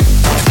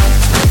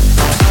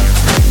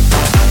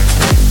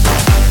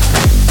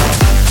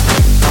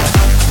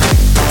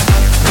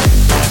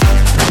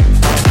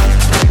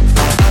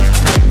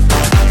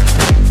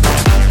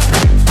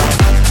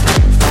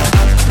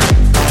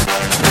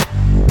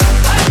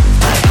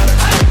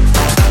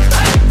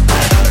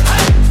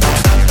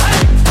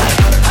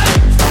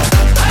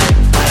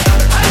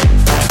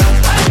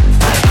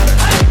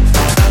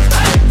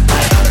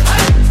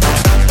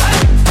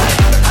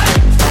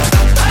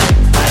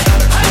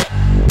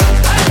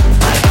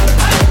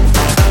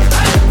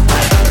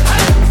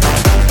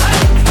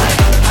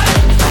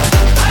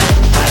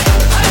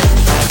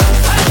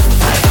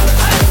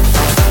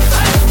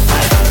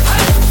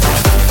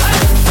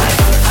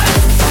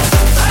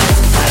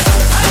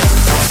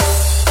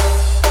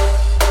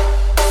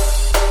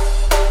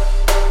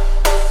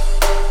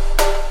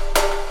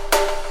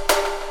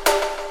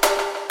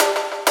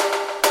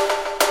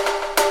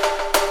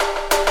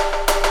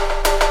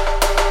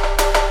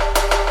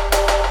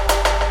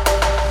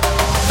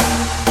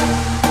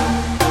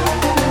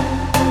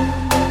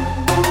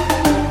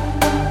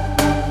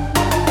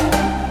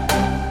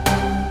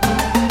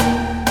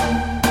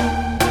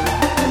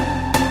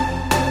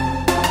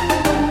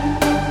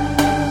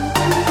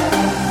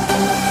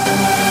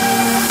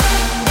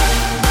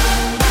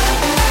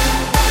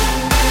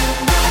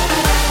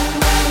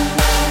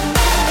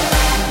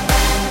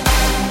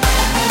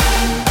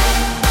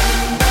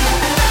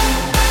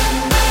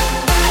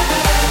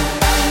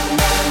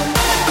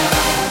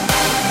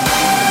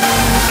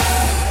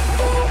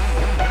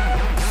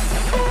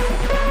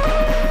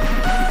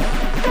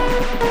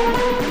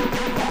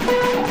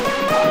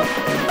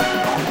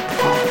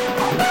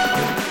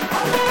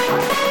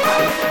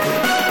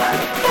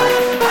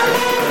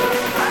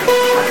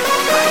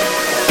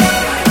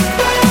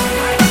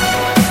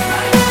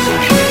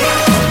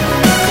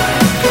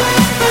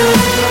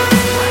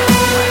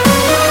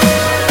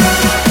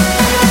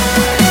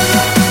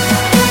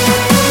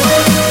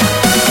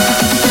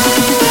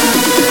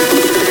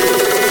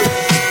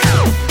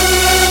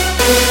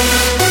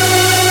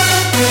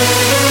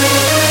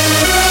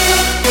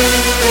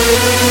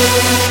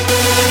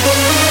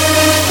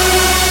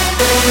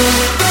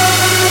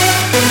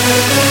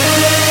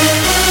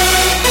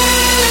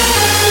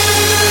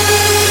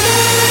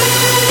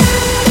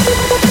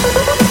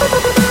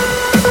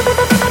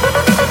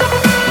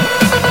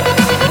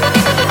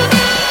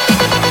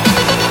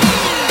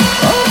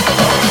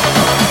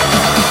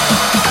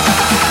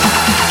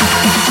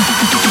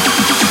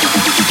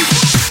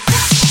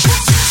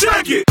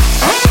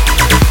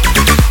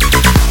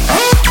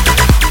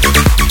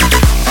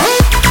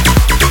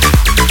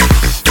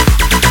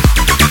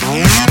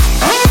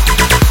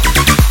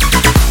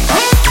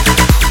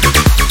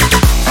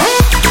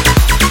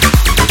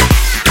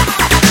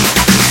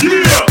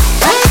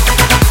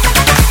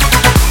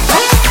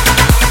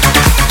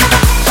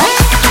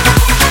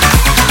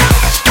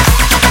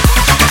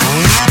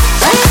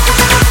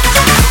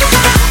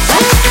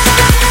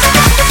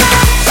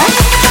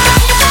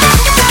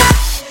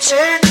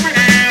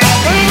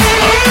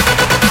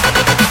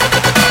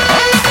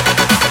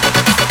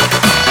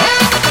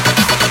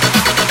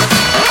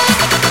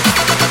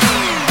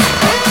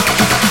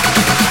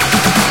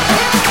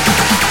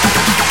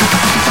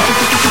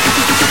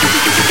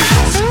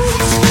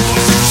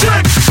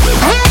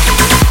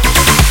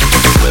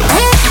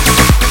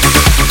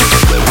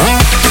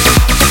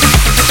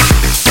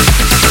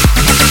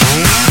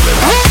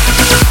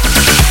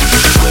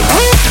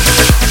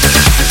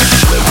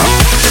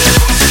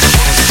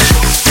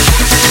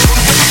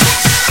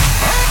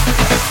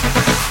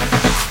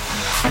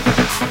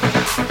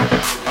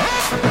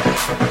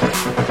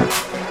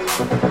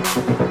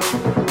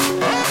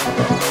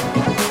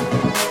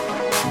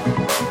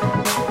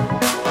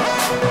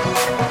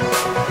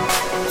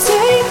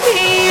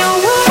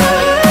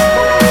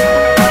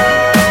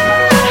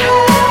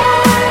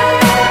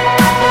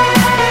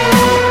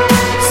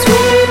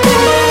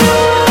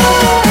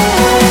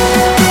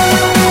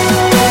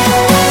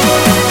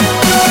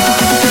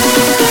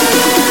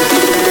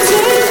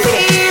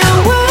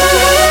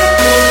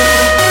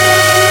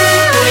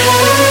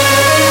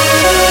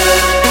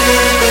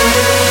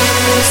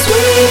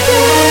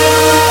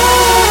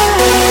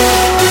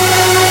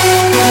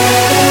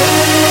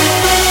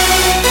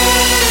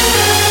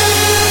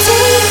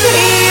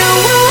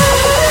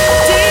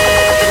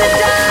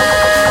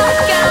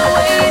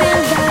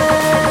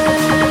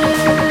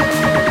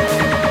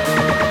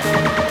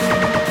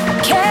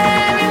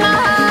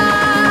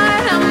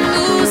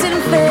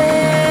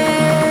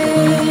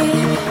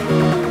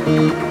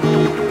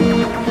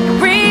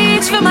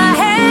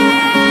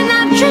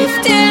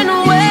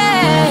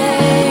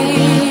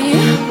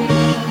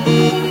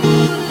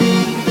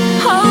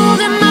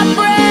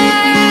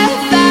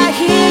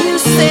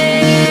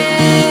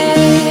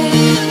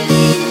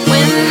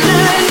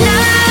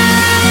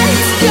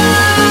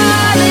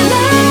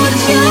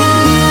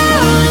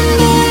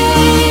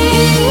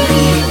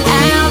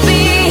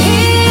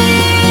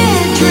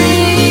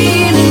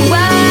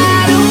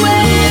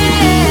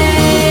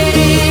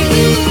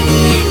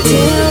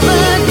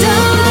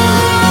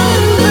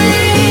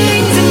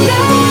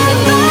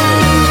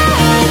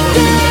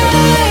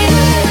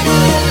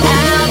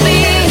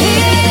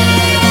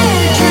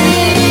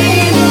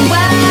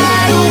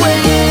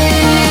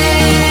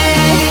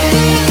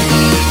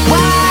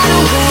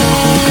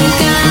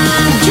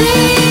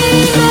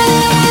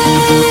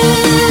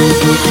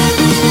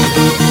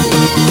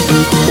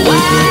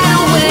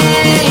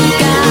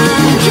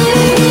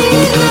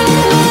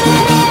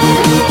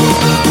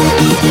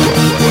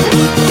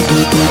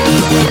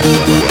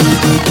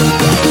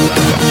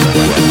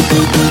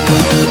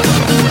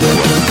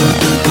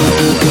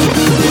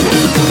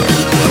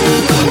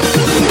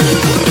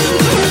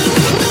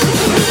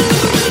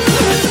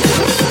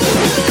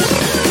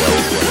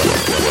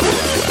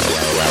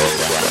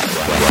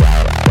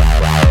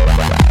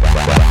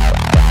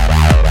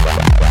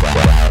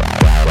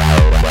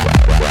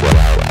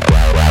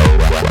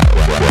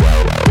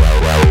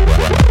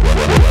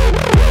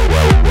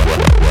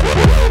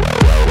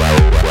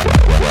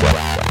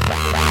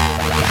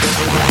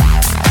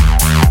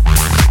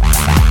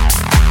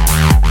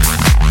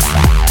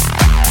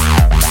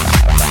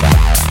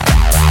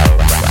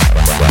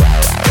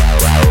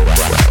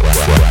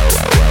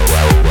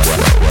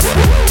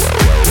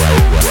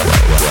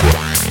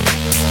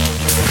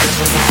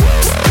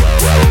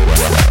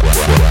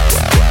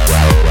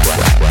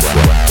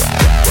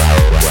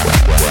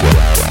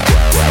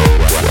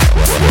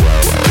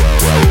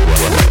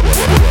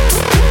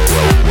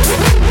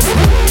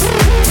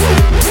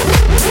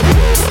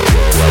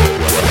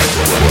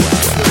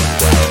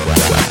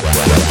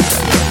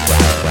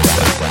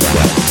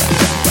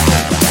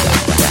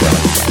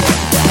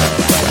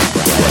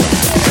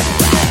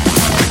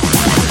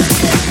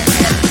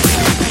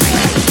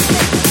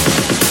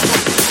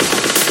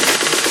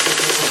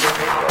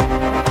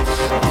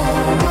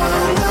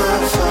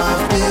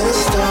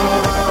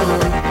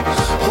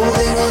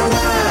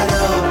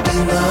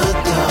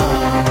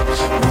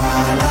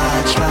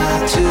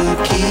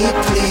 keep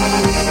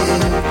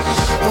clear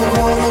of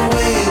all the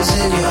waves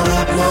in your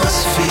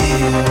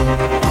atmosphere.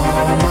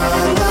 All my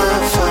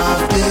life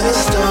I've been a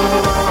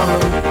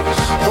storm,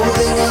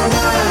 holding a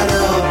light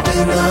up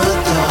in the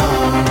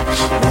dark,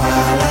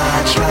 while I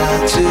try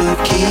to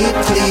keep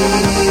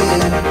clear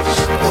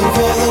of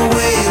all the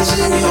waves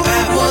in your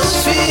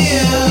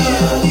atmosphere.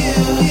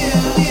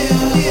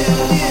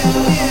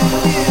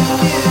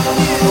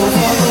 Of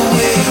all the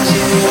waves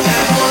in your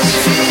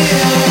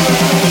atmosphere.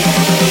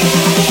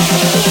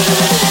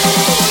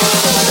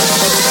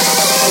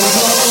 Of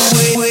all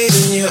the waves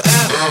in your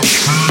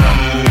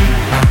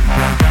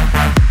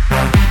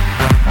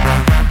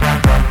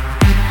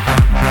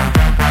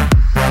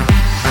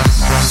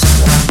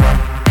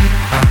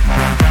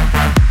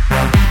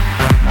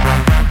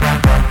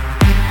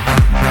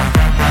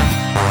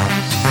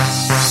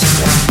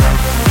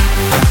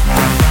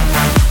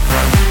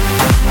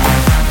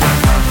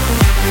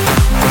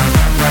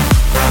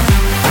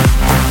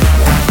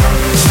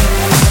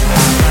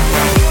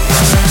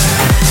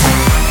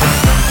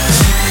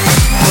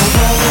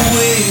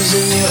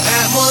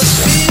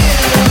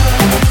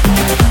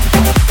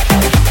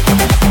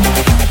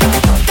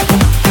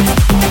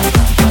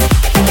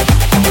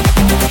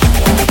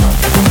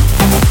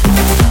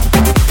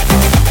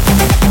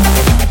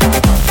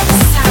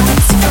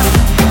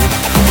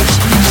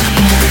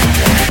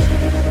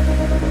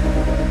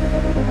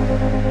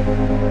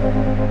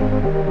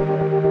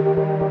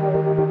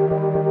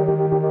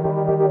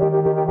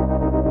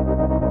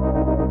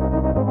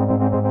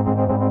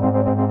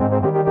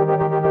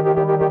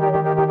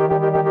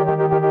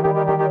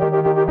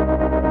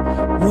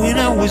When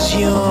I was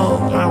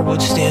young, I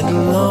would stand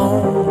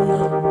alone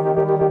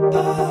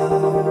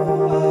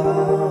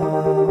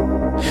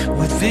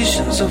with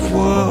visions of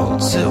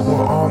worlds that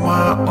were on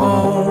my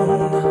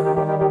own.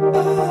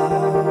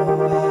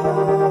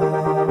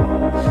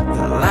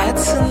 The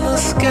lights in the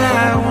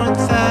sky weren't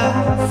that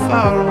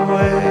far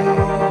away,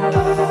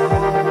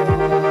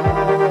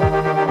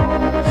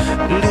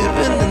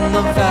 living in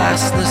the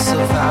vastness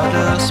of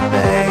outer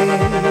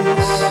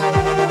space.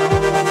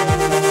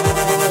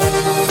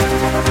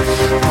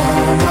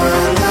 All my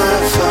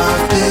life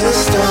I've been a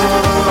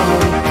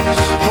storm,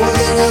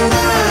 holding a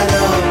light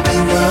up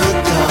in the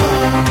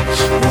dark,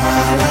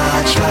 while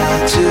I try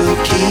to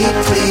keep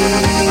clear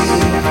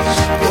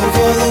of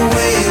all the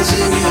waves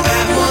in your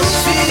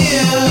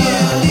atmosphere.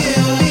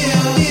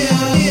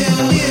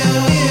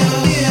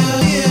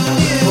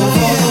 Of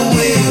all the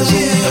waves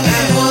in your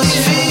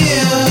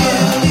atmosphere.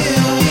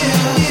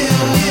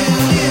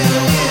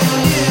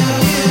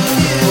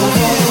 Of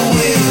all the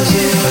waves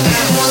in your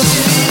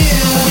atmosphere.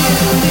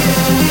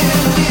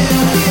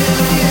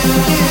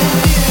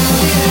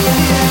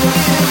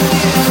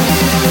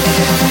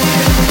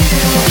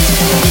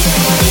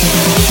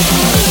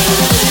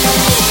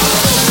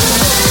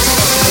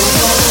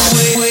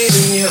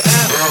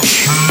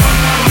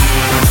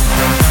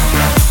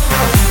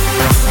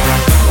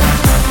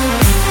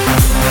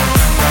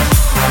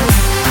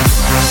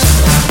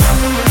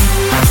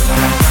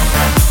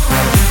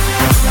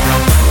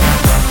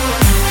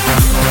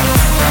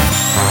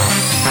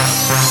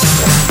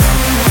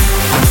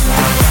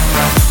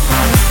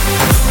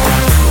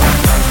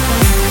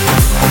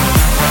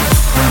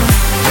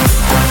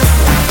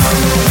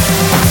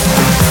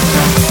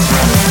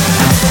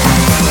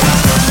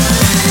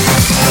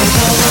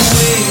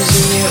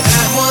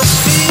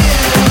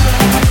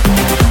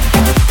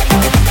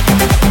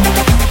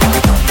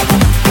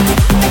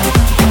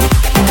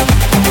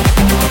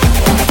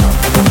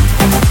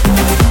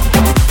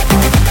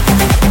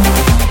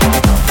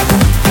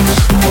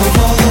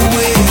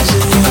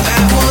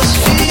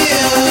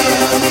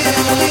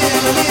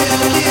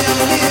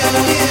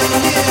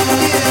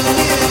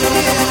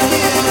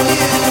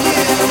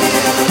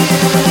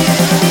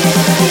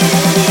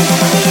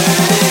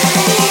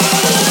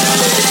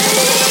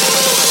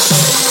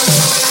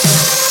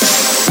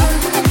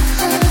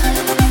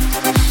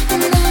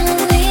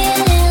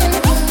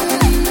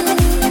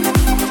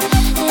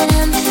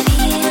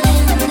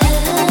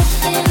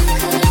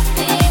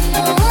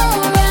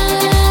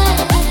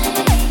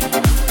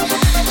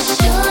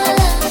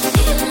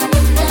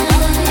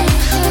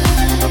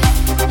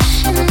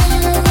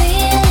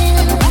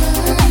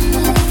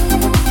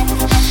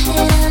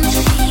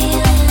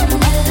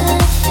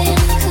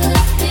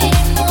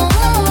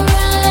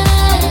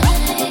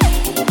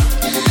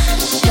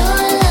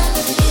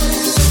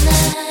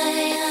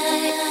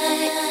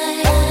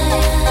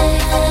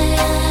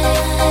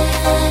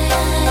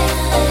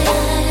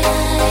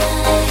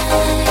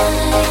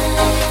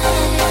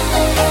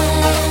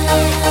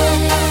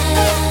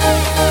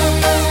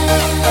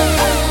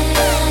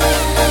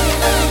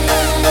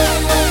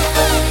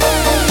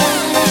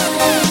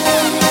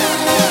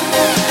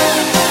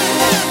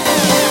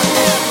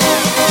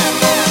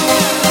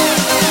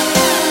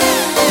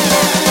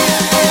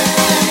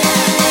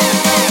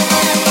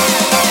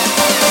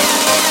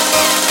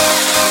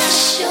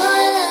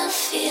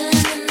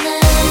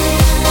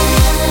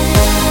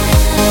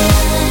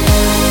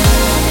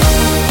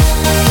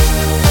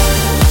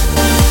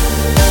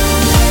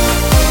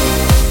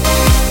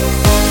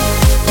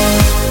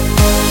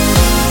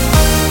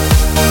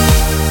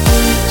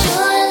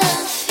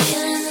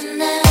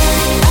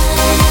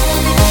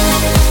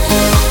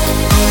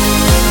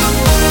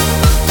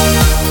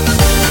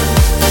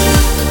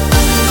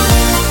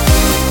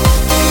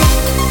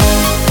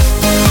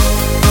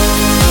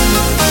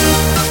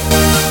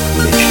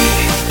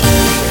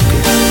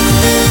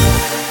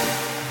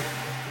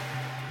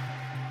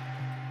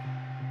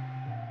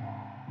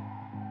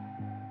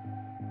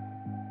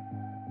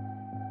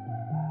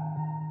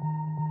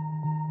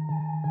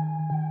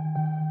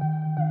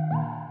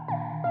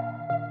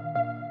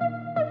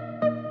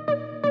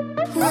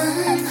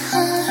 one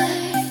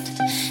heart,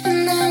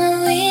 and I'm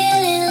a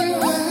wheel in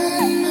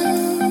one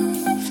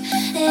move,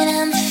 and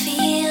I'm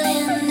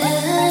feeling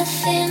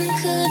nothing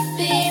could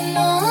be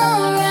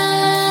more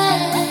right.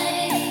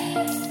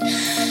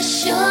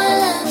 Sure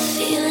love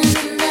feeling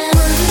that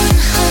one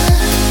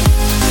heart,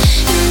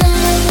 and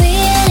I'm a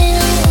wheel in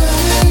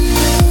one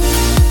move,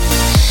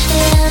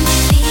 and I'm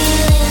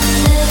feeling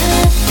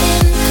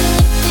nothing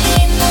could be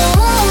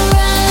more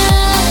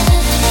right.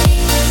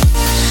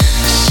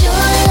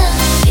 Sure love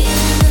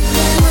feeling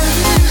that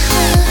one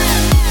heart,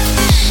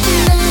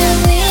 and I'm a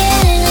wheel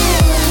in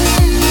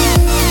one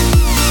move,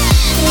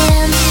 and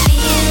I'm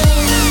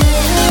feeling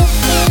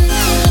nothing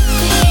could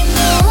be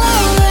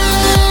more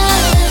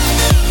right.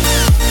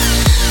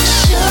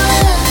 Sure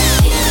love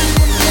feeling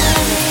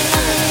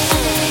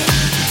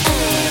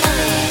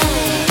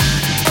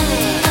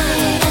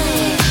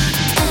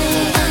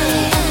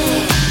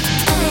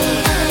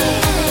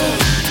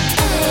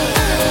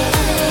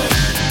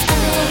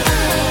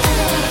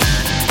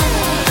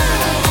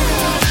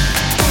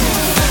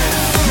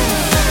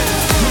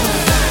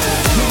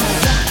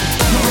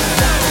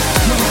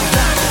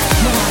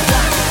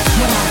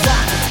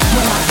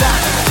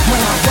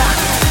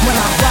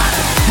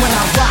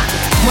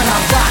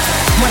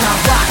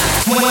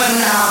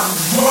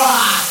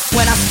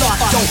When I start,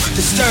 don't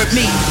disturb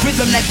me.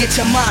 Rhythm that get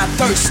your mind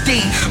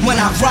thirsty. When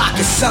I rock,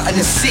 it's something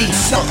to see.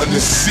 Something to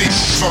see,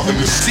 something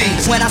to see.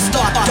 When I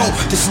start, don't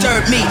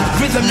disturb me.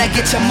 Rhythm that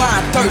get your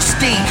mind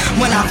thirsty.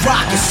 When I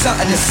rock, it's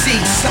something to see.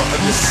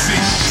 Something to see,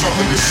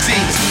 something to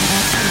see.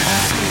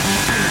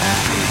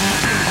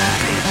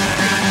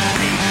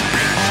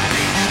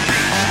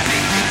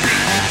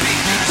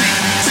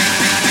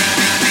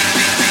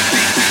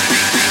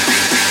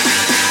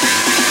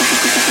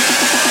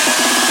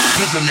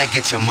 Rhythm that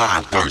gets your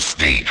mind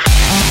thirsty.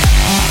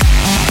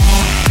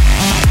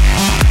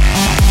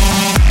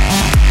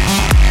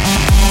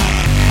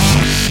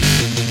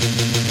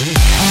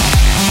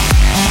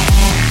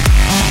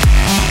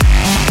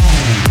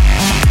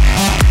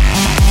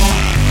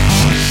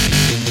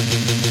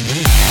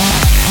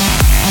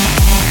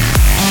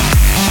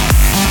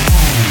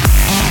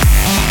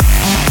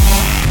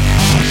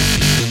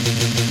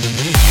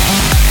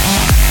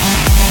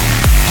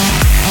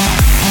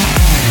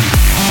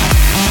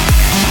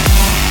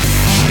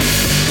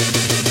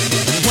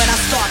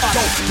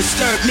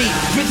 Disturb me,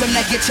 rhythm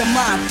that get your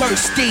mind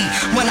thirsty.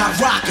 When I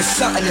rock, it's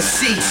something to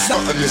see.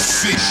 Something to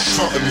see,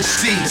 something to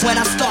see. When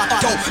I start,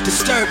 don't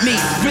disturb me.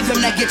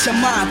 Rhythm that get your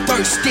mind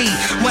thirsty.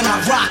 When I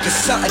rock, it's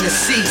something to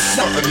see.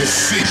 Something to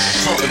see,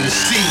 something to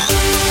see.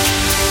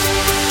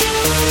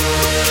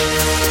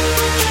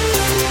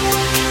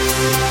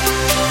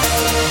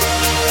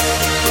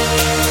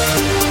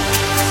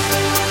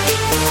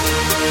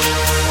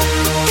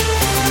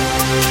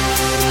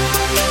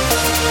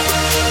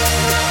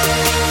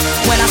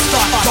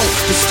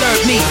 Don't disturb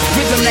me,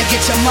 rhythm that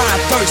get your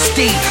mind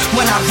thirsty.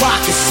 When I rock,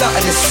 it's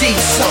something to see.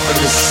 Something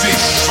to see,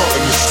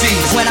 something to see.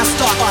 When I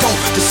start, don't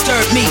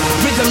disturb me,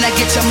 rhythm that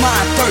get your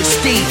mind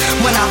thirsty.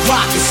 When I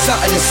rock, it's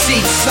something to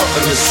see.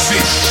 Something to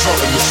see,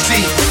 something to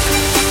see.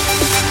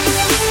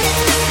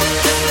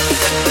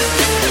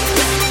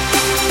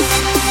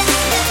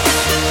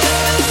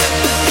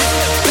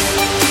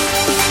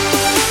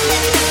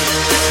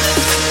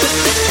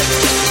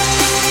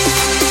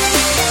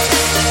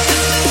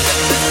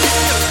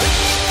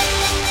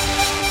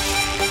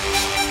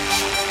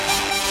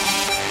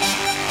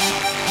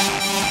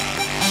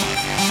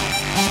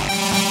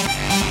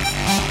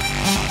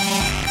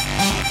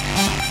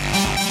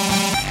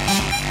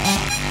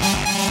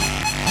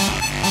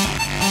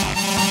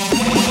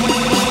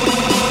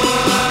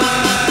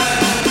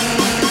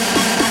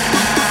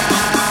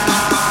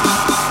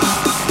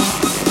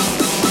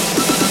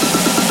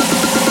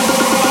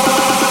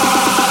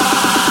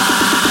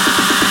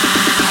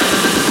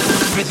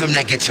 Rhythm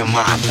that gets your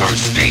mind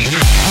thirsty.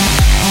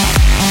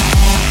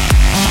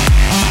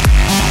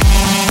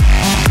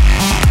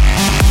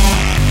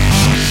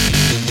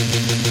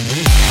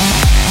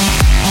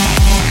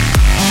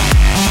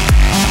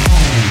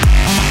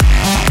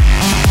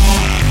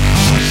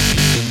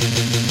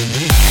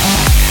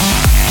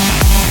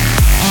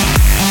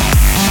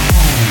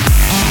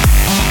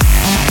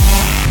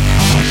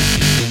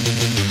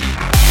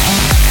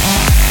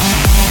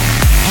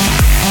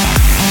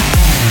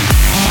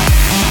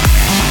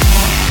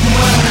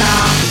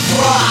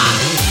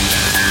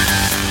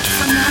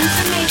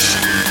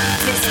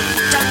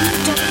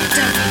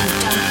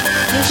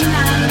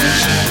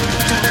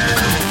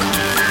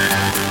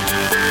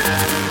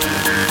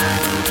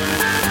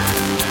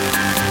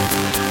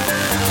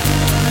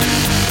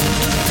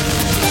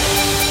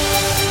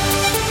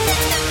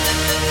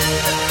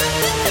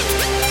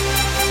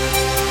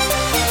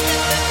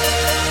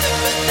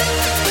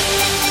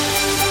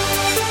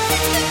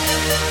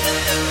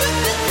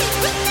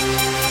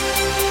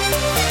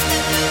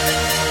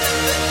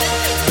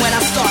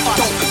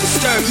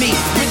 Me,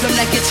 rhythm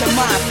that gets your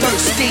mind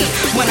thirsty.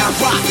 When I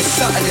rock, it's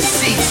something to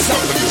see.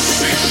 Something to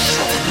see,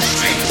 something to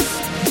see.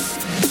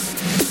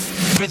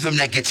 rhythm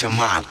that gets your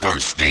mind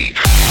thirsty.